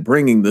reasons that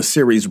bringing the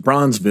series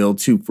Bronzeville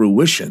to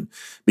fruition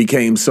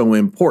became so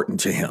important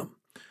to him.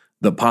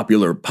 The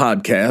popular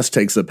podcast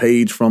takes a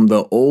page from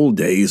the old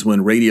days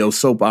when radio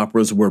soap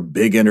operas were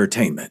big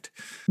entertainment.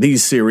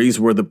 These series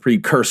were the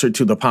precursor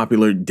to the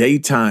popular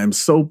daytime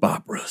soap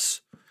operas.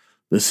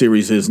 The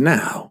series is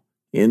now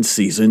in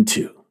season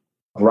 2.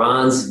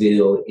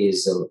 Bronzeville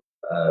is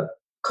a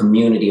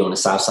community on the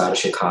south side of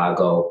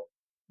Chicago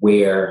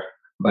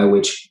by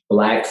which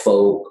Black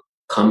folk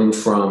coming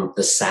from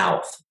the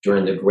South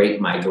during the Great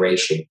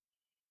Migration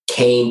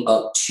came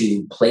up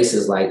to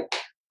places like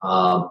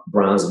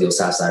Bronzeville,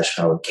 south side of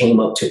Chicago, came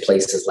up to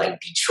places like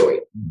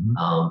Detroit,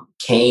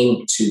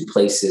 came to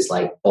places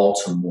like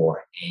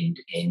Baltimore and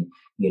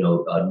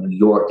New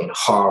York and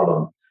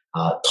Harlem,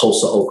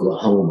 Tulsa,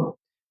 Oklahoma,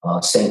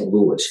 St.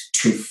 Louis,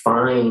 to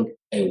find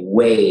a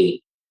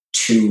way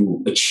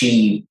to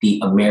achieve the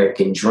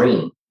American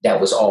dream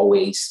that was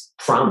always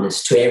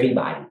promised to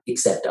everybody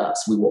except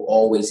us. We were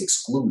always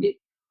excluded.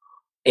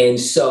 And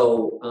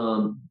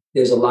so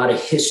there's a lot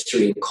of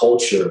history and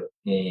culture,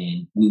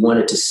 and we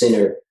wanted to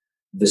center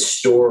the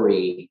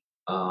story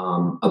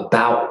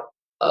about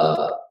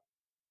a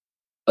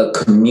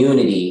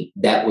community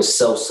that was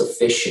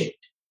self-sufficient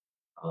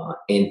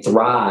and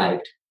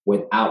thrived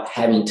without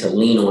having to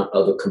lean on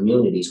other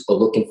communities or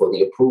looking for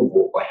the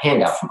approval or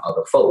handout from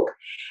other folk.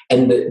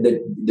 And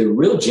the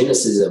real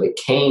genesis of it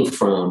came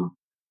from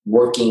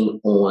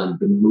working on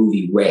the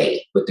movie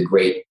Ray with the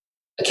great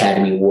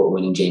Academy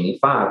Award-winning Jamie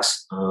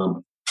Foxx.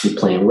 He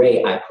playing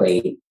Ray, I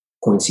played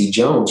Quincy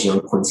Jones,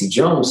 young Quincy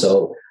Jones.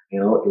 So, it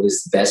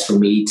was best for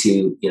me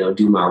to,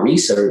 do my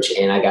research,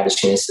 and I got a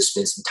chance to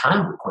spend some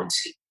time with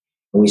Quincy.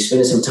 And we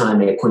spent some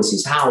time at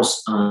Quincy's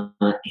house, and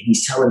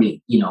he's telling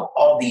me,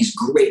 all these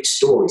great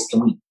stories.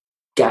 And we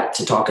got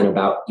to talking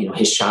about,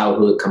 his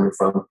childhood coming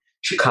from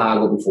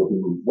Chicago before he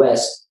moved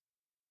west.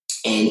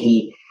 And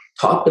he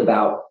talked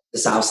about the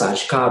south side of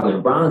Chicago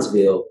and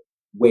Bronzeville,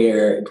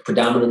 where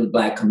predominantly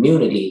Black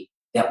community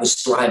that was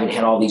thriving,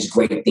 had all these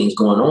great things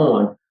going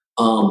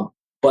on.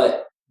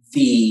 But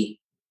the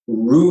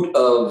root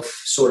of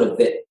sort of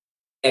the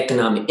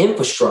economic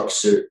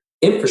infrastructure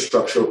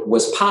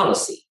was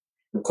policy.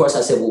 And of course,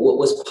 I said, well, what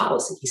was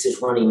policy? He says,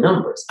 running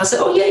numbers. I said,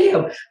 oh,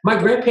 yeah. My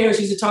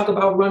grandparents used to talk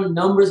about running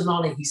numbers and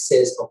all that. He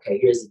says, okay,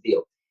 here's the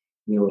deal.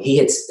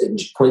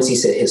 Quincy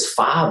said his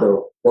father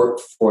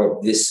worked for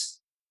this,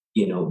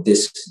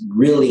 this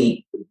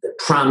really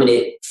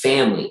prominent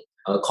family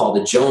called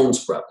the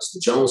Jones brothers, the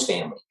Jones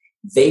family.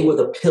 They were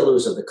the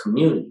pillars of the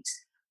communities,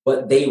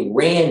 but they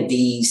ran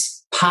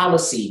these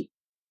policy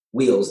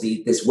wheels,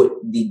 this what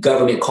the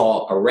government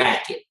called a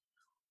racket.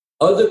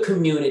 Other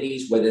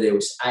communities, whether they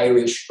was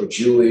Irish or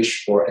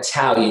Jewish or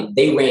Italian,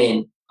 they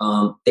ran,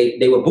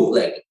 they were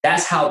bootlegging.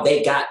 That's how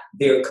they got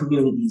their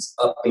communities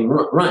up and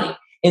running.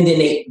 And then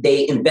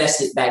they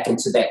invested back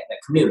into that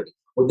community.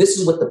 Well, this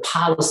is what the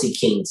policy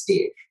kings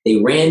did. They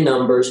ran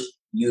numbers.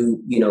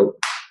 You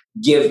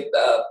give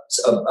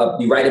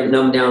you write a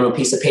number down on a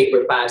piece of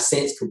paper, 5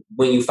 cents could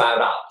win you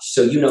 $5.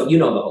 So you know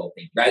the whole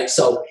thing, right?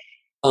 So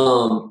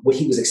what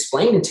he was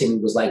explaining to me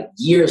was like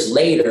years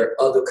later,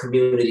 other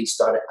communities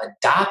started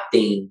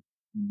adopting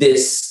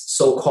this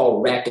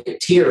so-called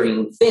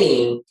racketeering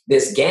thing,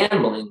 this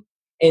gambling,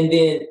 and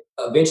then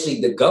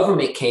eventually the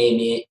government came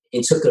in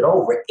and took it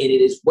over, and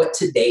it is what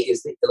today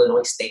is the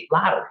Illinois State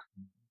Lottery.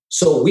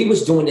 So we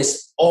was doing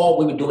this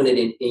we were doing it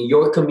in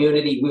your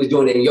community, we was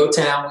doing it in your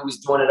town, we was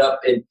doing it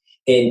up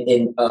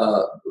in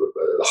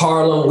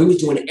Harlem, we was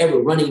doing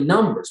it running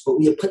numbers, but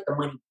we had put the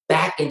money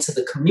back into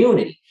the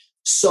community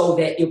so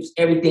that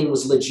everything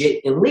was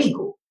legit and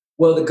legal.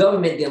 Well, the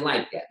government didn't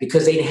like that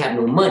because they didn't have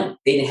no money.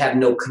 They didn't have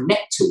no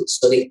connect to it.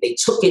 So they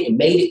took it and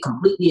made it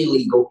completely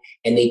illegal,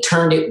 and they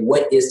turned it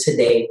what is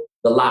today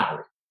the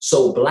lottery.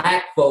 So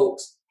Black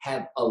folks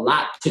have a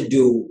lot to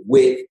do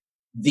with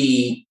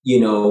the,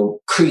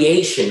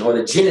 creation or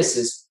the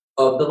genesis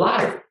of the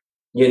lottery,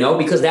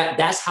 because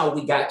that's how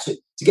we got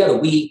together.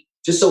 We,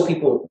 just so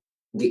people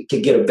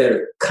could get a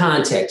better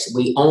context,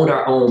 we owned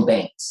our own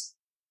banks.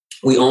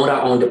 We owned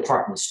our own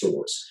department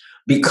stores.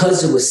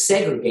 Because it was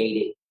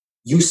segregated,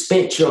 you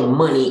spent your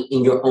money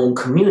in your own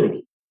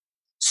community.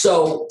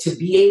 So to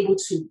be able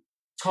to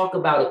talk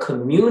about a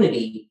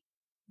community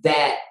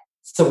that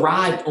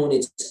thrived on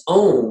its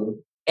own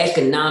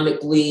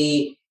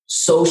economically,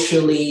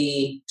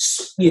 socially,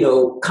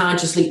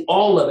 consciously,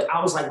 all of it,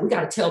 I was like, we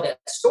got to tell that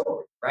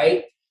story,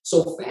 right?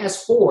 So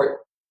fast forward,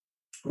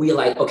 we're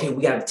like, okay,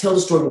 we got to tell the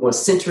story. We want to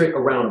center it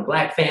around a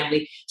Black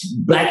family.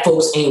 Black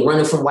folks ain't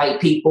running from white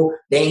people.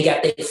 They ain't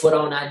got their foot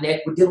on our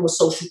neck. We're dealing with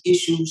social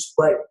issues,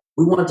 but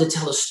We wanted to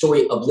tell a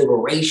story of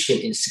liberation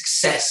and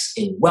success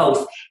and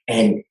wealth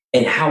and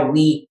how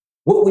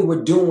what we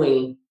were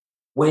doing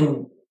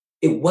when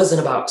it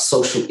wasn't about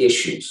social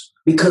issues,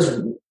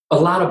 because a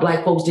lot of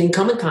Black folks didn't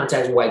come in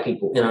contact with white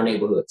people in our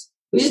neighborhoods.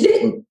 We just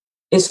didn't.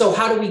 And so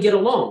how do we get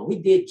along? We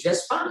did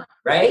just fine,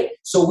 right?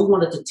 So we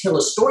wanted to tell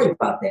a story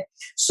about that.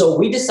 So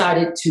we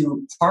decided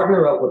to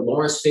partner up with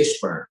Lawrence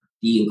Fishburne,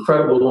 the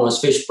incredible Lawrence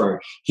Fishburne.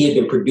 He had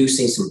been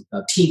producing some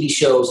TV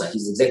shows.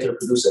 He's executive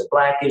producer of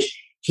Blackish.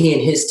 He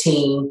and his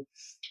team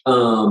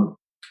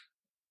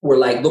were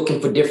like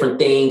looking for different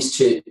things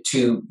to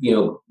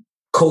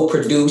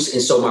co-produce.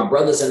 And so my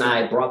brothers and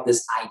I brought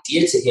this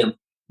idea to him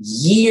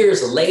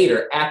years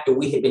later, after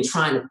we had been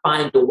trying to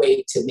find a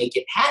way to make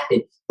it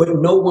happen, but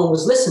no one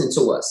was listening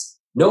to us.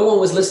 No one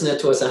was listening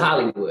to us in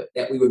Hollywood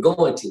that we were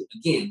going to,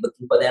 again,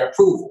 looking for that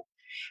approval.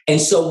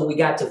 And so when we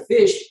got to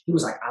Fish, he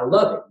was like, I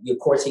love it. Of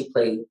course, he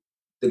played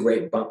the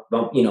great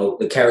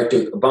the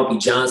character Bumpy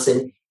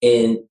Johnson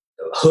in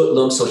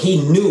Hoodlum. So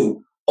he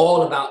knew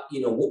all about,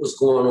 what was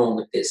going on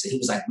with this. And he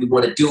was like, we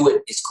want to do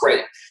it. It's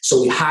great.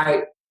 So we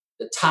hired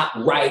the top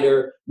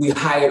writer. We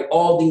hired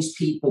all these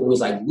people. We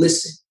was like,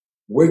 listen,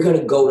 we're going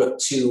to go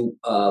to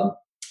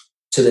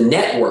the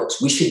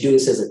networks. We should do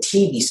this as a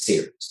TV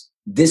series.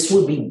 This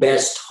would be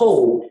best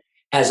told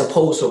as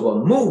opposed to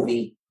a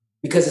movie,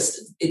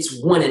 because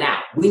it's one and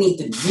out. We need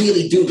to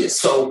really do this.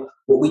 So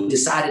what we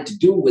decided to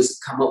do was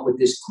come up with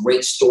this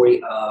great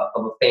story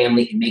of a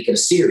family and make it a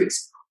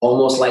series,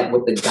 almost like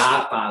what The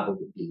Godfather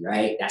would be,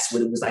 right? That's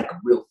what it was, like a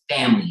real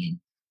family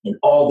and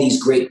all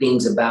these great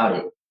things about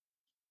it.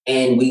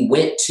 And we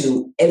went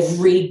to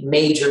every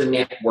major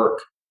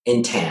network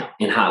in town,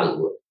 in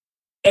Hollywood,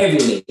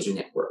 every major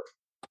network,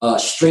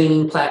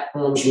 streaming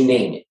platforms, you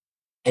name it.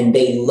 And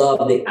they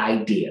loved the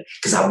idea.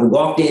 Because we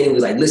walked in and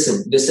was like,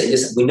 listen,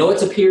 we know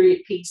it's a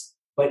period piece,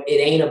 but it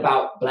ain't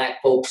about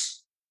Black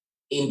folks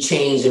in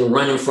chains and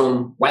running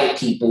from white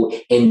people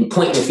and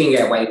pointing the finger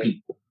at white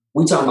people.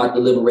 We talking about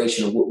the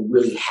liberation of what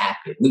really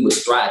happened. We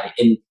was thriving,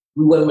 and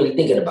we wasn't really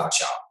thinking about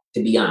y'all,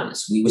 to be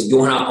honest. We was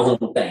doing our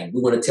own thing.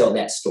 We want to tell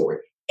that story.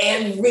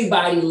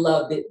 Everybody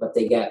loved it, but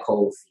they got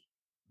cold feet.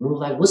 We were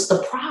like, what's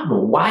the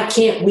problem? Why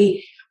can't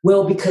we?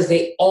 Well, because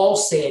they all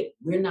said,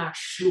 we're not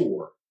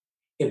sure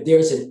if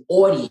there's an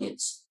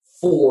audience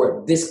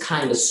for this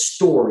kind of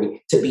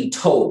story to be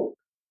told.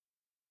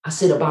 I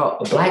said,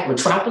 about a Black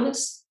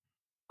metropolis,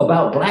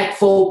 about Black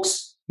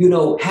folks,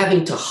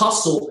 having to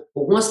hustle.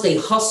 But once they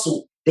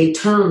hustle, they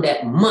turn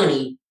that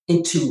money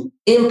into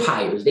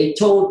empires. They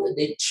turned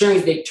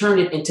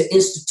it into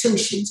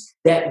institutions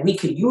that we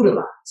could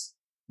utilize.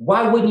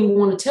 Why wouldn't you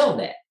want to tell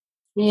that?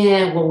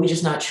 Yeah, well, we're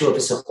just not sure if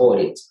it's an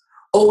audience.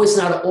 Oh, it's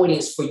not an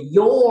audience for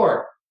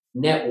your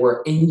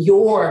network and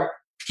your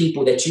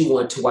people that you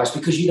want to watch,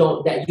 because you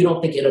don't think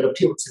it'll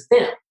appeal to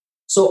them.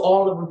 So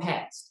all of them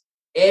passed.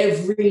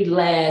 Every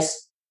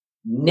last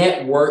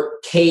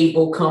network,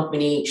 cable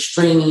company,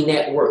 streaming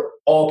network,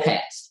 all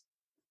passed.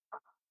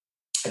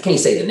 I can't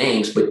say the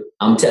names, but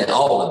I'm telling you,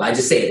 all of them. I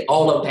just said it.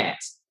 All of them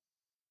passed.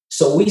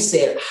 So we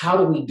said, how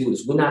do we do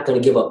this? We're not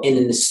going to give up. And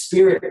in the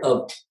spirit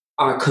of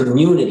our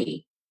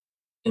community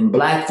and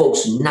Black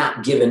folks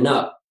not giving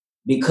up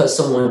because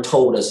someone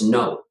told us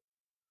no,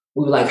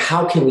 we were like,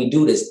 how can we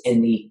do this?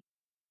 And the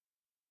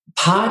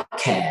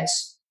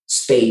podcast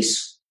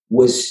space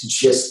was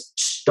just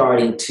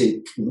starting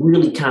to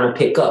really kind of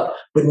pick up,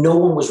 but no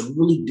one was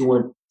really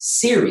doing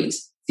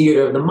series,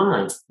 theater of the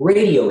mind,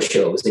 radio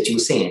shows that you were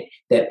saying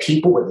that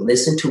people would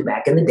listen to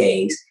back in the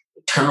days,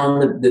 turn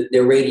on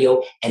their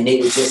radio, and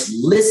they would just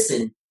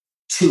listen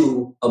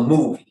to a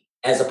movie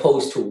as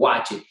opposed to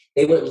watch it.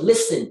 They would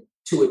listen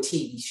to a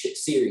TV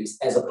series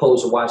as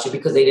opposed to watch it,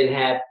 because they didn't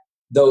have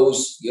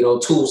those,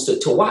 tools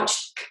to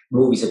watch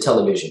movies or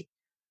television.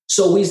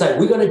 So we was like,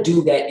 we're going to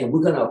do that, and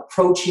we're going to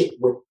approach it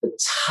with the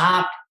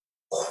top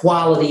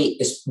quality.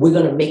 We're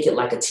going to make it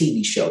like a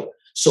TV show.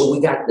 So we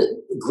got the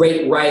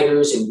great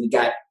writers, and we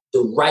got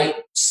the right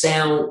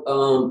sound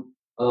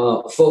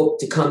folk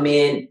to come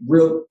in,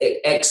 real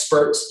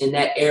experts in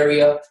that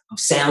area of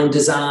sound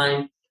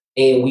design.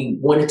 And we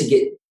wanted to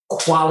get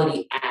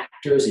quality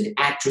actors and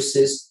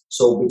actresses.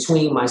 So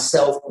between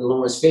myself and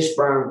Lawrence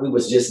Fishburne, we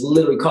was just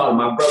literally calling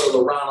my brother,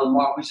 LaRon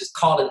Lamar, we was just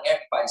calling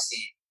everybody,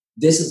 saying,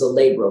 this is a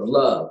labor of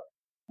love.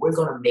 We're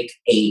going to make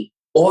a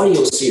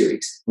audio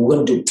series. We're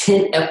going to do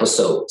 10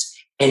 episodes,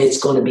 and it's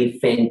going to be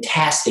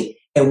fantastic.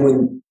 And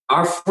when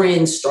our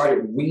friends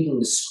started reading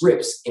the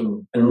scripts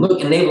and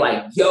look, and they were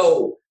like,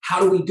 yo, how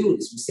do we do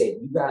this? We said,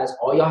 you guys,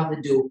 all y'all have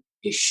to do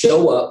is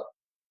show up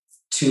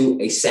to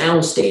a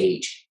sound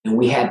stage, and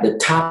we have the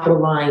top of the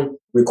line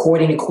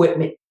recording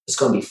equipment. It's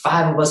going to be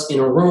 5 of us in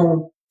a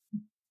room.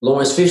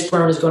 Lawrence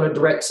Fishburne is going to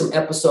direct some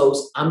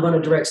episodes. I'm going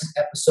to direct some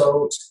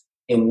episodes.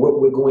 And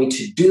what we're going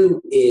to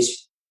do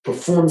is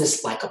perform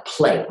this like a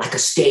play, like a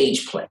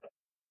stage play.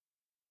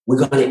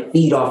 We're going to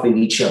feed off of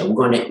each other.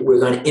 We're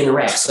going to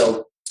interact.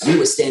 So we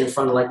would stand in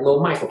front of like a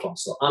little microphone.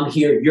 So I'm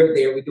here, you're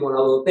there. We're doing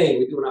our little thing.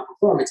 We're doing our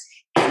performance,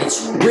 and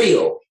it's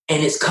real,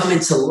 and it's coming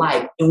to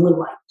life. And we're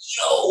like,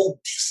 yo,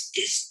 this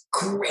is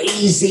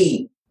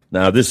crazy.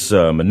 Now, this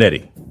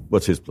Manetti,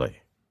 what's his play?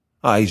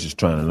 He's just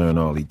trying to learn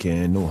all he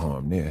can. No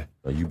harm there.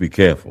 You be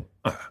careful.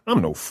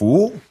 I'm no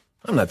fool.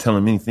 I'm not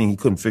telling him anything he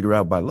couldn't figure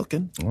out by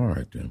looking. All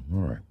right, then.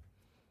 All right.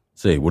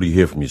 Say, what do you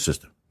hear from your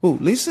sister? Who,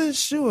 Lisa?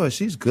 Sure,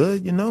 she's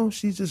good, you know.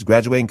 She's just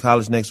graduating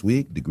college next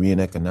week, degree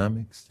in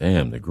economics.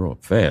 Damn, they grow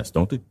up fast,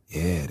 don't they?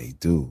 Yeah, they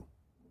do.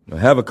 Now,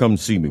 have her come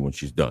see me when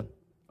she's done.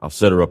 I'll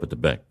set her up at the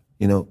bank.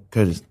 You know,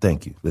 Curtis,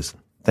 thank you. Listen,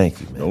 thank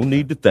you, man. No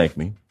need to thank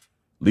me.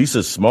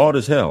 Lisa's smart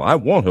as hell. I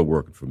want her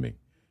working for me.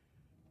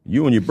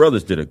 You and your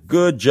brothers did a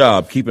good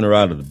job keeping her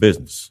out of the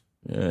business.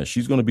 Yeah,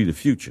 she's going to be the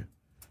future.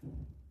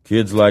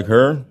 Kids like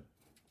her,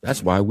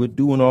 that's why we're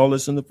doing all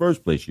this in the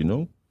first place, you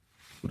know?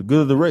 For the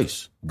good of the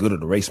race. Good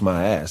of the race,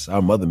 my ass.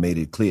 Our mother made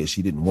it clear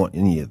she didn't want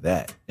any of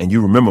that. And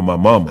you remember my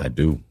mama. I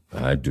do.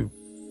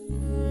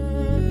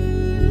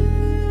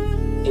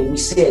 And we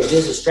said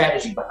there's a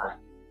strategy behind it.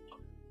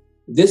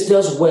 This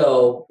does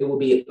well, it will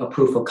be a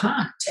proof of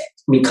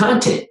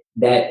content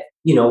that,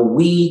 you know,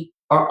 we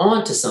are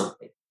on to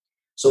something.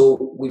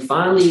 So we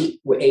finally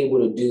were able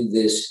to do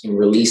this and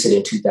release it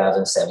in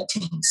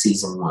 2017,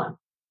 season 1.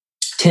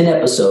 10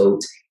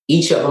 episodes,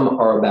 each of them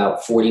are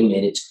about 40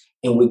 minutes,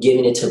 and we're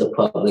giving it to the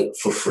public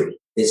for free.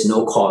 There's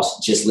no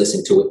cost, just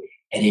listen to it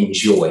and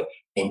enjoy.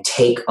 And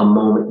take a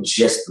moment,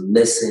 just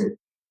listen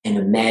and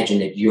imagine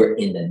that you're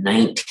in the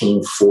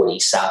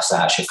 1940s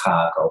Southside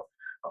Chicago,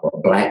 a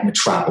Black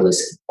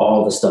metropolis, and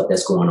all the stuff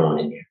that's going on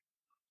in there.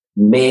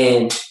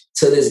 Man,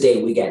 to this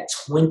day, we got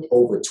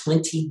over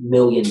 20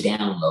 million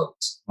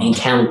downloads and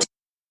counting.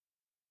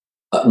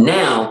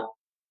 Now,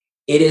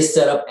 it is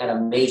set up at a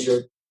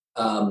major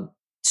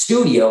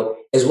studio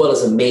as well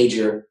as a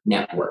major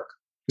network.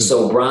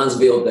 So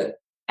Bronzeville, the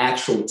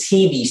actual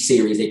TV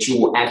series that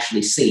you will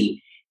actually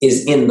see,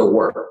 is in the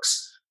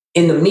works.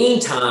 In the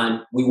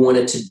meantime, we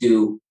wanted to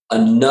do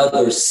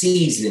another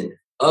season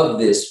of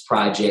this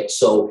project.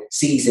 So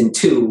season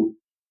 2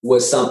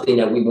 was something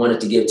that we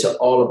wanted to give to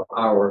all of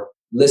our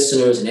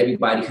listeners and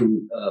everybody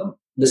who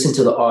listened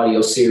to the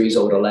audio series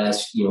over the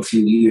last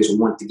few years. We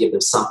wanted to give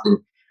them something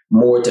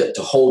more to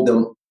hold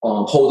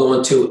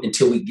on to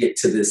until we get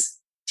to this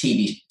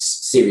TV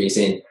series,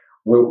 and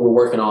we're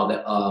working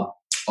all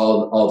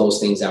those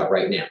things out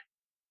right now.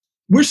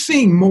 We're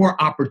seeing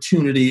more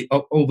opportunity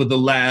over the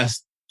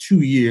last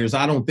 2 years.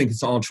 I don't think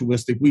it's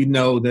altruistic. We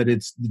know that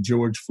it's the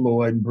George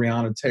Floyd and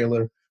Breonna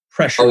Taylor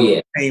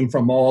pressure came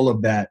from all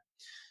of that.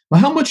 But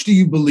how much do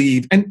you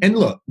believe? And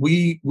look,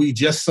 we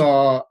just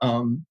saw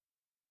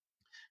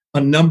a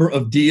number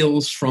of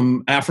deals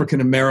from African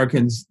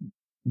Americans,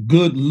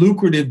 good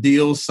lucrative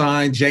deals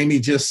signed. Jamie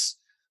just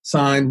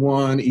signed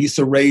one.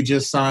 Issa Rae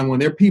just signed one.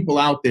 There are people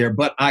out there,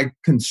 but I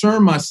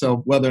concern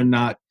myself whether or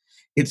not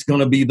it's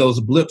going to be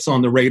those blips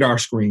on the radar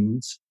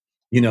screens.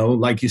 You know,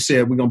 like you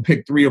said, we're going to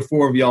pick 3 or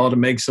 4 of y'all to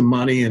make some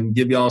money and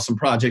give y'all some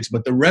projects,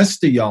 but the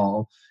rest of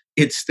y'all,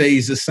 it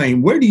stays the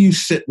same. Where do you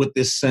sit with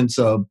this sense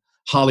of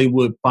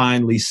Hollywood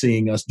finally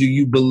seeing us? Do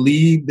you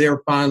believe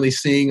they're finally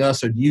seeing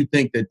us, or do you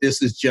think that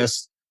this is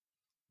just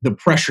the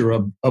pressure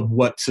of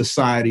what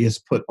society has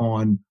put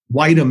on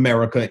white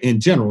America in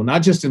general,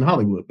 not just in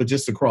Hollywood, but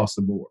just across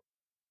the board?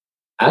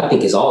 I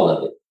think it's all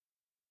of it.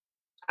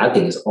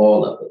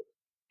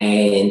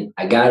 And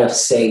I gotta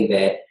say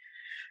that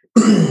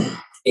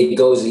it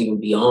goes even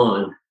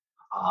beyond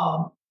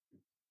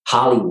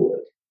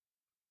Hollywood.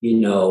 You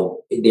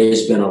know,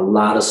 there's been a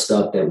lot of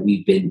stuff that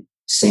we've been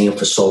saying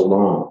for so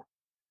long,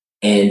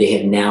 and they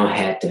have now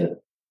had to,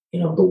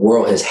 the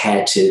world has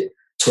had to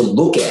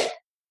look at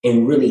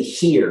and really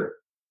hear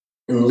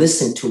and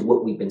listen to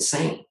what we've been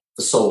saying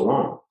for so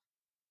long.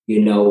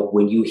 You know,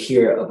 when you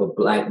hear of a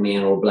Black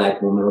man or a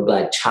Black woman or a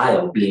Black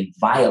child being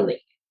violated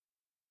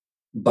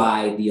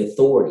by the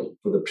authority,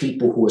 for the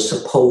people who are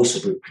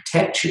supposed to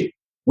protect you,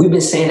 we've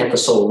been saying that for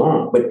so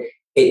long, but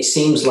it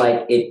seems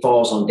like it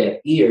falls on deaf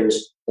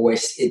ears, or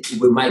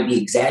we might be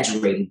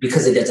exaggerating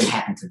because it doesn't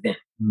happen to them,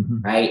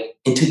 right?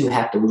 Until you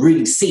have to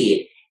really see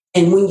it.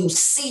 And when you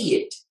see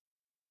it,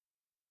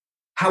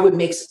 how it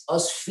makes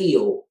us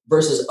feel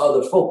versus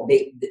other folk,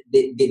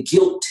 the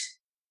guilt,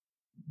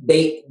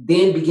 they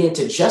then begin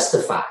to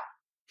justify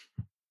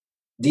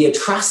the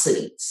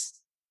atrocities.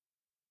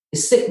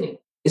 It's sickening.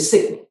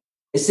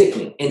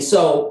 And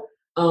so,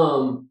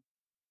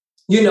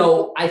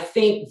 I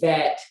think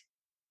that,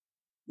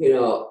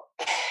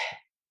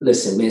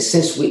 listen, man,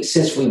 since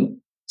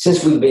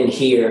we've been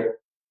here,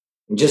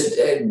 just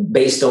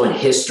based on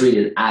history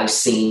that I've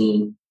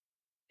seen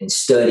and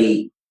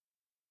studied,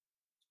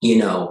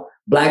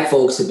 Black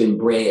folks have been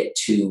bred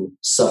to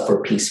suffer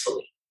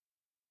peacefully.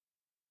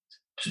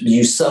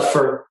 You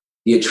suffer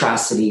the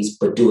atrocities,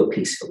 but do it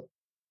peacefully.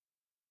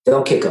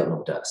 Don't kick up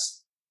no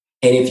dust.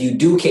 And if you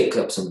do kick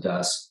up some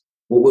dust,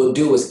 what we'll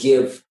do is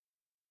give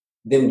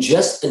them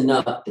just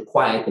enough to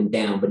quiet them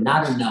down, but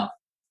not enough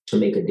to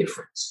make a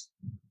difference,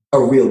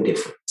 a real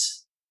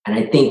difference. And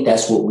I think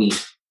that's what we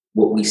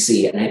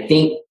see. And I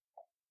think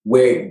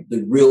where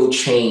the real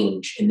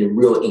change and the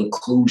real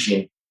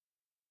inclusion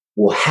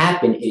will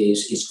happen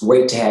is, it's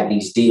great to have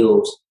these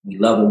deals. We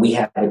love when we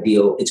have a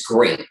deal. It's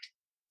great.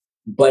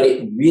 But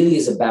it really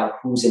is about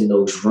who's in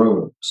those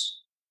rooms.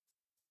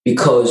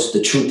 Because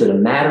the truth of the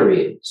matter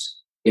is,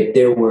 if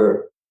there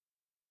were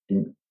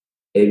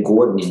Ed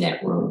Gordon in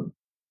that room,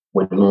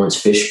 when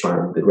Lawrence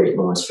Fishburne, the great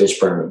Lawrence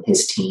Fishburne and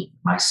his team,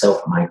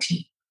 myself, my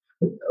team,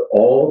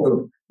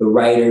 all the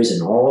writers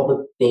and all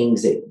the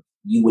things that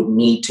you would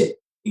need to,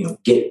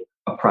 get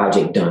a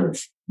project done,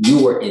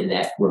 you were in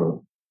that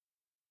room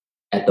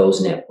at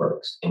those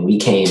networks. And we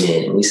came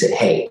in and we said,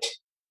 hey,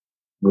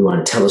 we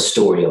want to tell a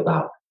story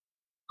about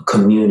a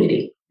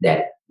community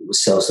that was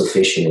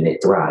self-sufficient and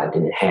it thrived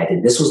and it had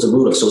it. This was the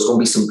root of, so it's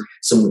going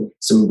to be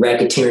some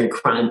racketeering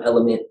crime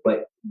element,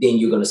 but then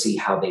you're going to see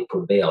how they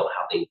prevailed,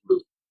 how they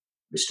really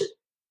understood.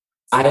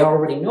 I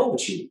already know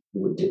what you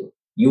would do.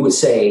 You would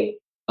say,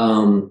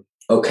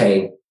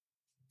 okay,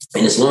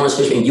 and it's Lawrence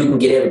Fishburne, and you can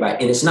get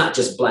everybody. And it's not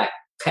just black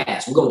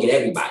cast. We're going to get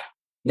everybody.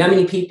 You know how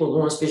many people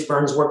Lawrence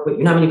Fishburne's worked with?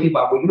 You know how many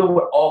people you know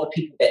what all the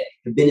people that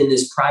have been in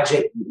this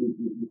project,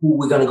 who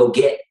we're going to go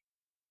get?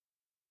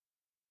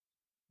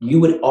 You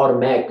would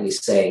automatically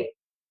say,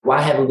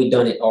 why haven't we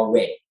done it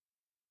already?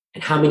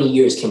 And how many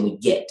years can we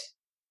get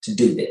to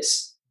do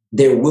this?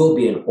 There will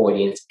be an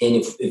audience. And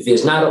if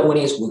there's not an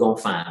audience, we're going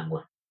to find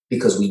one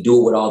because we do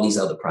it with all these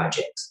other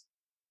projects.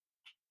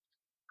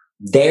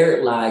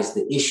 There lies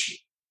the issue.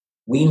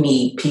 We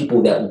need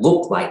people that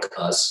look like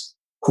us,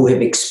 who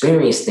have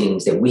experienced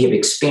things that we have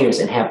experienced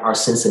and have our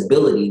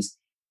sensibilities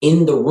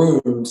in the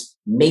rooms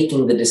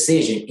making the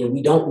decision. And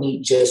we don't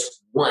need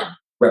just one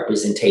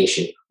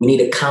representation. We need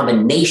a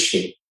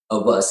combination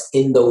of us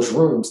in those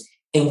rooms,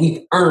 and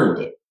we've earned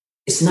it.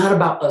 It's not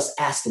about us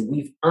asking,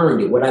 we've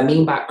earned it. What I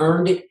mean by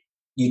earned it,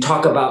 you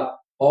talk about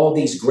all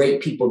these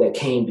great people that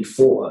came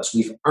before us.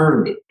 We've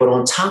earned it. But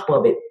on top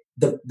of it,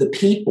 the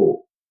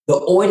people, the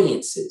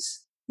audiences,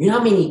 you know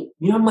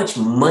how much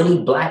money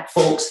Black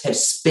folks have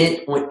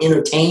spent on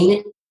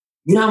entertainment?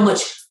 You know how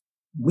much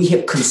we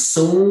have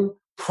consumed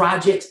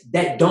projects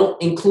that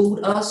don't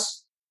include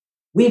us?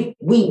 We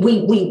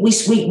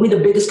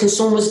the biggest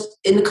consumers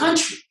in the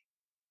country.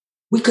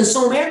 We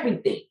consume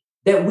everything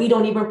that we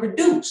don't even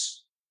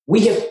produce.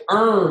 We have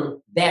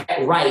earned that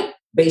right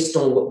based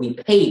on what we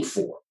paid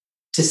for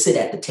to sit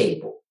at the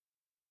table.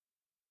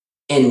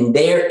 And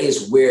there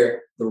is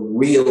where the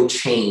real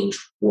change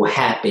will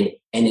happen.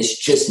 And it's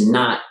just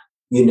not,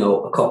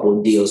 a couple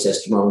of deals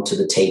that's thrown to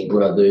the Tate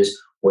brothers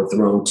or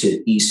thrown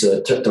to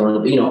Issa,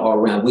 thrown, all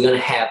around. We're going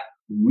to have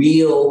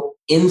real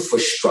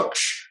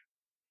infrastructure.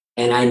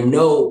 And I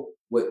know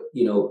what,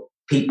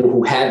 people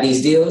who have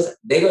these deals,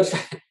 they're going to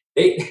try,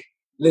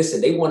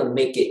 they want to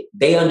make it,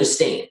 they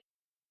understand.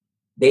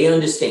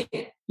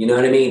 You know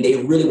what I mean? They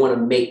really want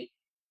to make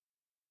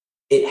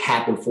it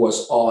happen for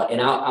us all.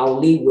 And I'll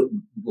leave with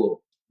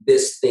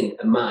this thing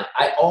in mind.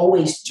 I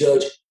always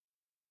judge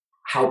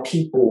how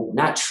people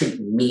not treat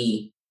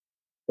me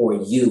or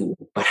you,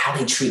 but how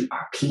they treat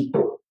our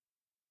people.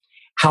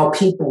 How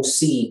people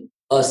see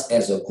us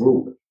as a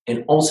group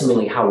and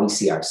ultimately how we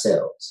see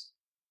ourselves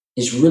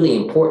is really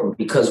important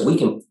because we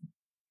can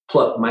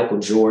pluck Michael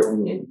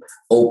Jordan and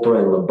Oprah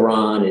and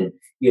LeBron and,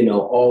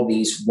 all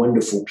these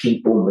wonderful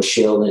people,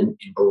 Michelle and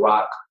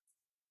Barack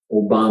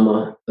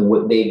Obama, and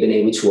what they've been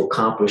able to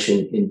accomplish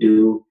and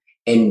do.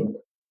 And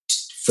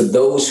for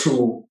those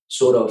who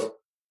sort of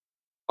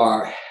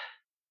are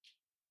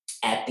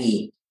at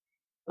the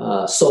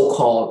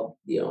so-called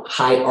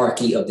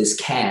hierarchy of this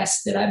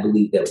caste that I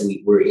believe that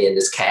we're in,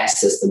 this caste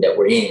system that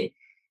we're in,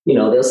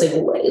 they'll say,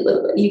 well, wait,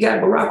 look, you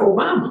got Barack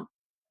Obama,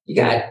 you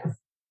got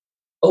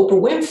Oprah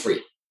Winfrey.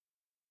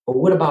 But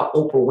what about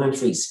Oprah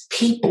Winfrey's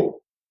people?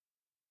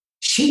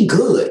 She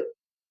good.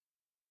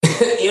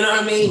 You know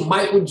what I mean?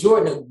 Michael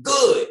Jordan are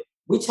good.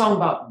 We're talking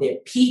about their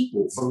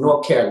people from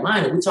North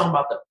Carolina. We're talking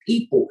about the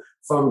people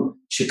from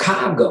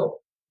Chicago.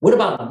 What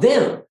about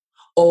them?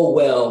 Oh,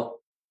 well,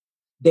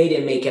 they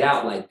didn't make it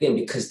out like them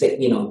because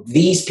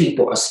these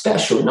people are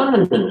special.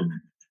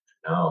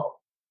 No.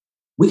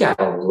 We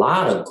got a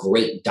lot of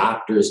great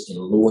doctors and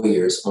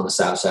lawyers on the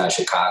South Side of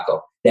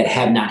Chicago that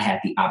have not had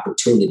the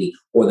opportunity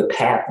or the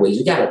pathways.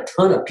 We got a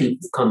ton of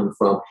people coming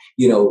from,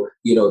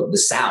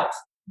 the South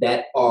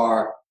that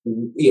are,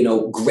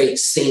 great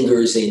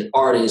singers and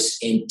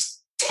artists and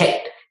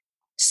tech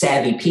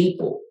savvy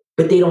people,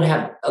 but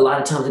a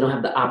lot of times they don't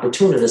have the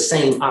opportunity, the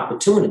same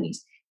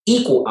opportunities,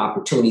 equal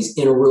opportunities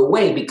in a real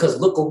way, because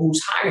look at who's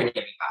hiring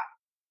everybody,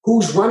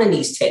 who's running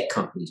these tech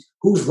companies,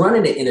 who's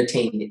running the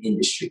entertainment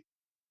industry.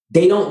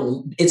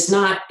 It's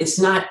not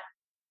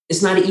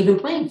an even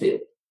playing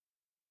field.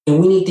 And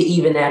we need to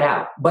even that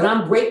out. But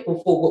I'm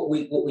grateful for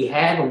what we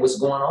have and what's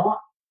going on,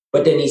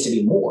 but there needs to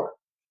be more.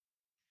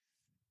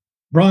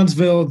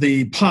 Bronzeville,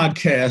 the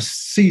podcast,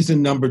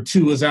 season number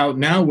 2 is out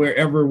now,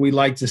 wherever we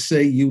like to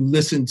say you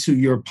listen to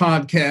your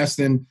podcast.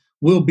 And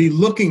we'll be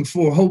looking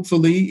for,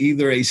 hopefully,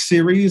 either a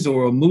series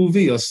or a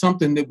movie or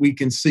something that we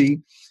can see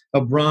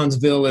of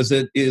Bronzeville as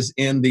it is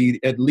in the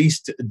at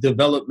least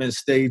development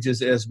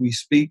stages as we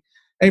speak.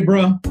 Hey,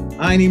 bro,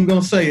 I ain't even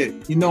going to say it.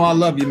 I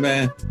love you,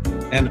 man.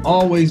 And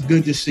always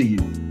good to see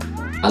you.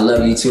 I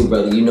love you too,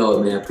 brother. You know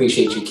it, man. I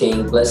appreciate you,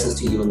 King. Blessings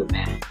to you and the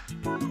family.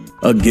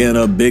 Again,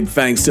 a big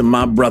thanks to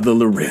my brother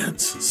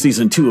Lorenz.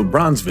 Season 2 of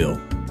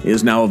Bronzeville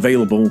is now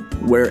available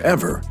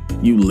wherever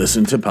you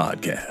listen to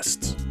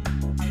podcasts.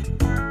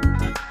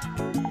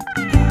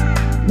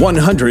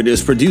 100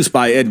 is produced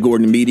by Ed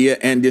Gordon Media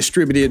and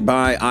distributed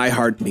by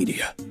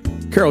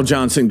iHeartMedia. Carol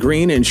Johnson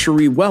Green and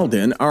Cherie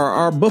Weldon are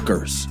our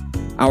bookers.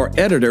 Our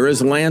editor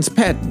is Lance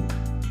Patton.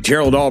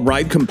 Gerald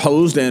Albright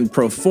composed and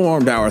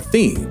performed our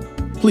theme.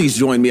 Please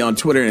join me on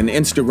Twitter and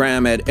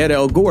Instagram at Ed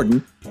L.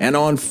 Gordon and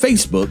on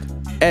Facebook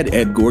at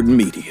Ed Gordon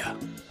Media.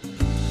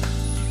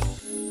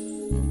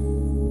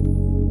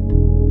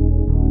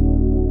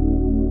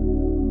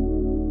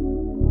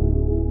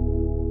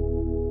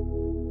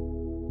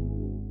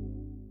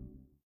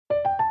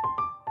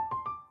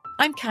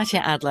 I'm Katya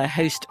Adler,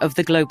 host of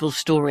The Global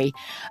Story.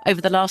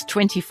 Over the last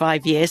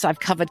 25 years, I've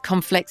covered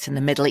conflicts in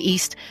the Middle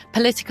East,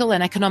 political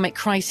and economic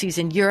crises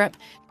in Europe,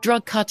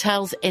 drug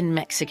cartels in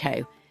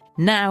Mexico.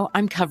 Now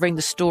I'm covering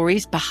the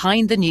stories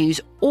behind the news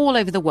all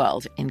over the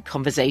world in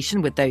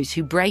conversation with those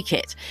who break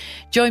it.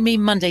 Join me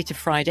Monday to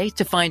Friday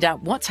to find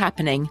out what's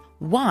happening,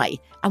 why,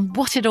 and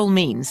what it all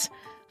means.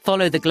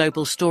 Follow The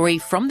Global Story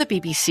from the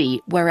BBC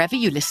wherever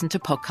you listen to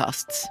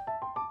podcasts.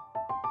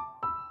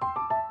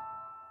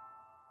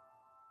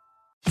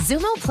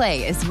 Xumo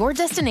Play is your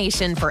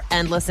destination for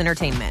endless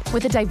entertainment.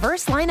 With a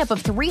diverse lineup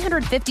of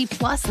 350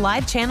 plus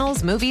live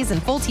channels, movies,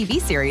 and full TV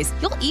series,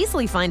 you'll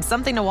easily find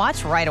something to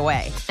watch right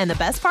away. And the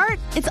best part?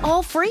 It's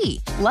all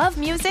free. Love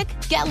music?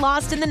 Get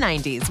lost in the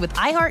 90s with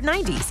iHeart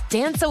 90s.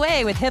 Dance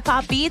away with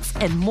hip-hop beats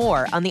and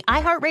more on the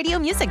iHeartRadio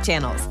music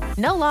channels.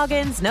 No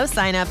logins, no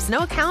signups, no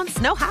accounts,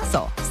 no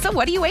hassle. So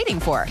what are you waiting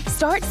for?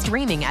 Start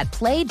streaming at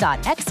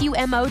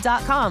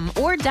play.xumo.com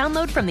or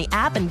download from the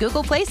app and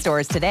Google Play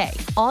stores today.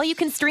 All you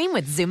can stream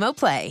with Xumo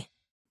Play.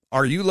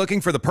 Are you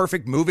looking for the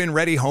perfect move-in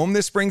ready home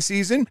this spring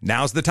season?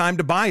 Now's the time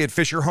to buy at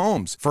Fisher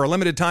Homes. For a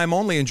limited time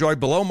only, enjoy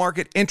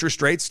below-market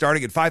interest rates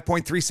starting at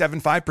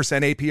 5.375%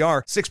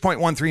 APR,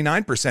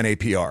 6.139%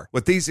 APR.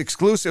 With these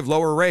exclusive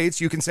lower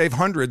rates, you can save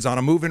hundreds on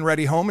a move-in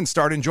ready home and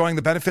start enjoying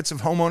the benefits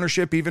of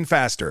homeownership even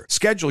faster.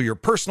 Schedule your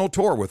personal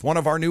tour with one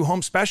of our new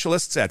home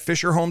specialists at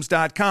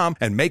FisherHomes.com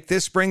and make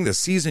this spring the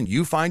season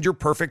you find your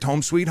perfect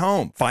home sweet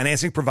home.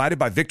 Financing provided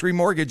by Victory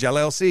Mortgage,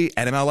 LLC,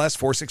 NMLS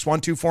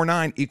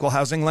 461249, Equal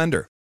Housing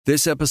Lender.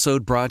 This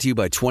episode brought to you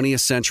by 20th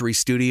Century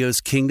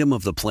Studios' Kingdom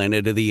of the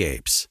Planet of the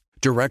Apes.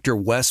 Director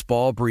Wes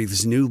Ball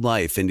breathes new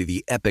life into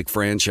the epic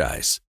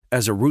franchise.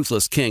 As a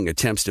ruthless king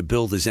attempts to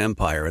build his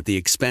empire at the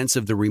expense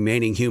of the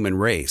remaining human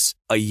race,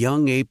 a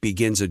young ape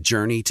begins a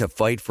journey to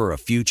fight for a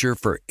future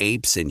for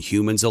apes and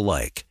humans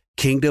alike.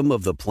 Kingdom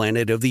of the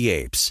Planet of the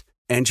Apes.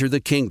 Enter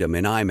the kingdom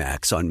in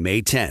IMAX on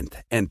May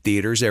 10th and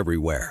theaters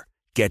everywhere.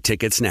 Get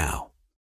tickets now.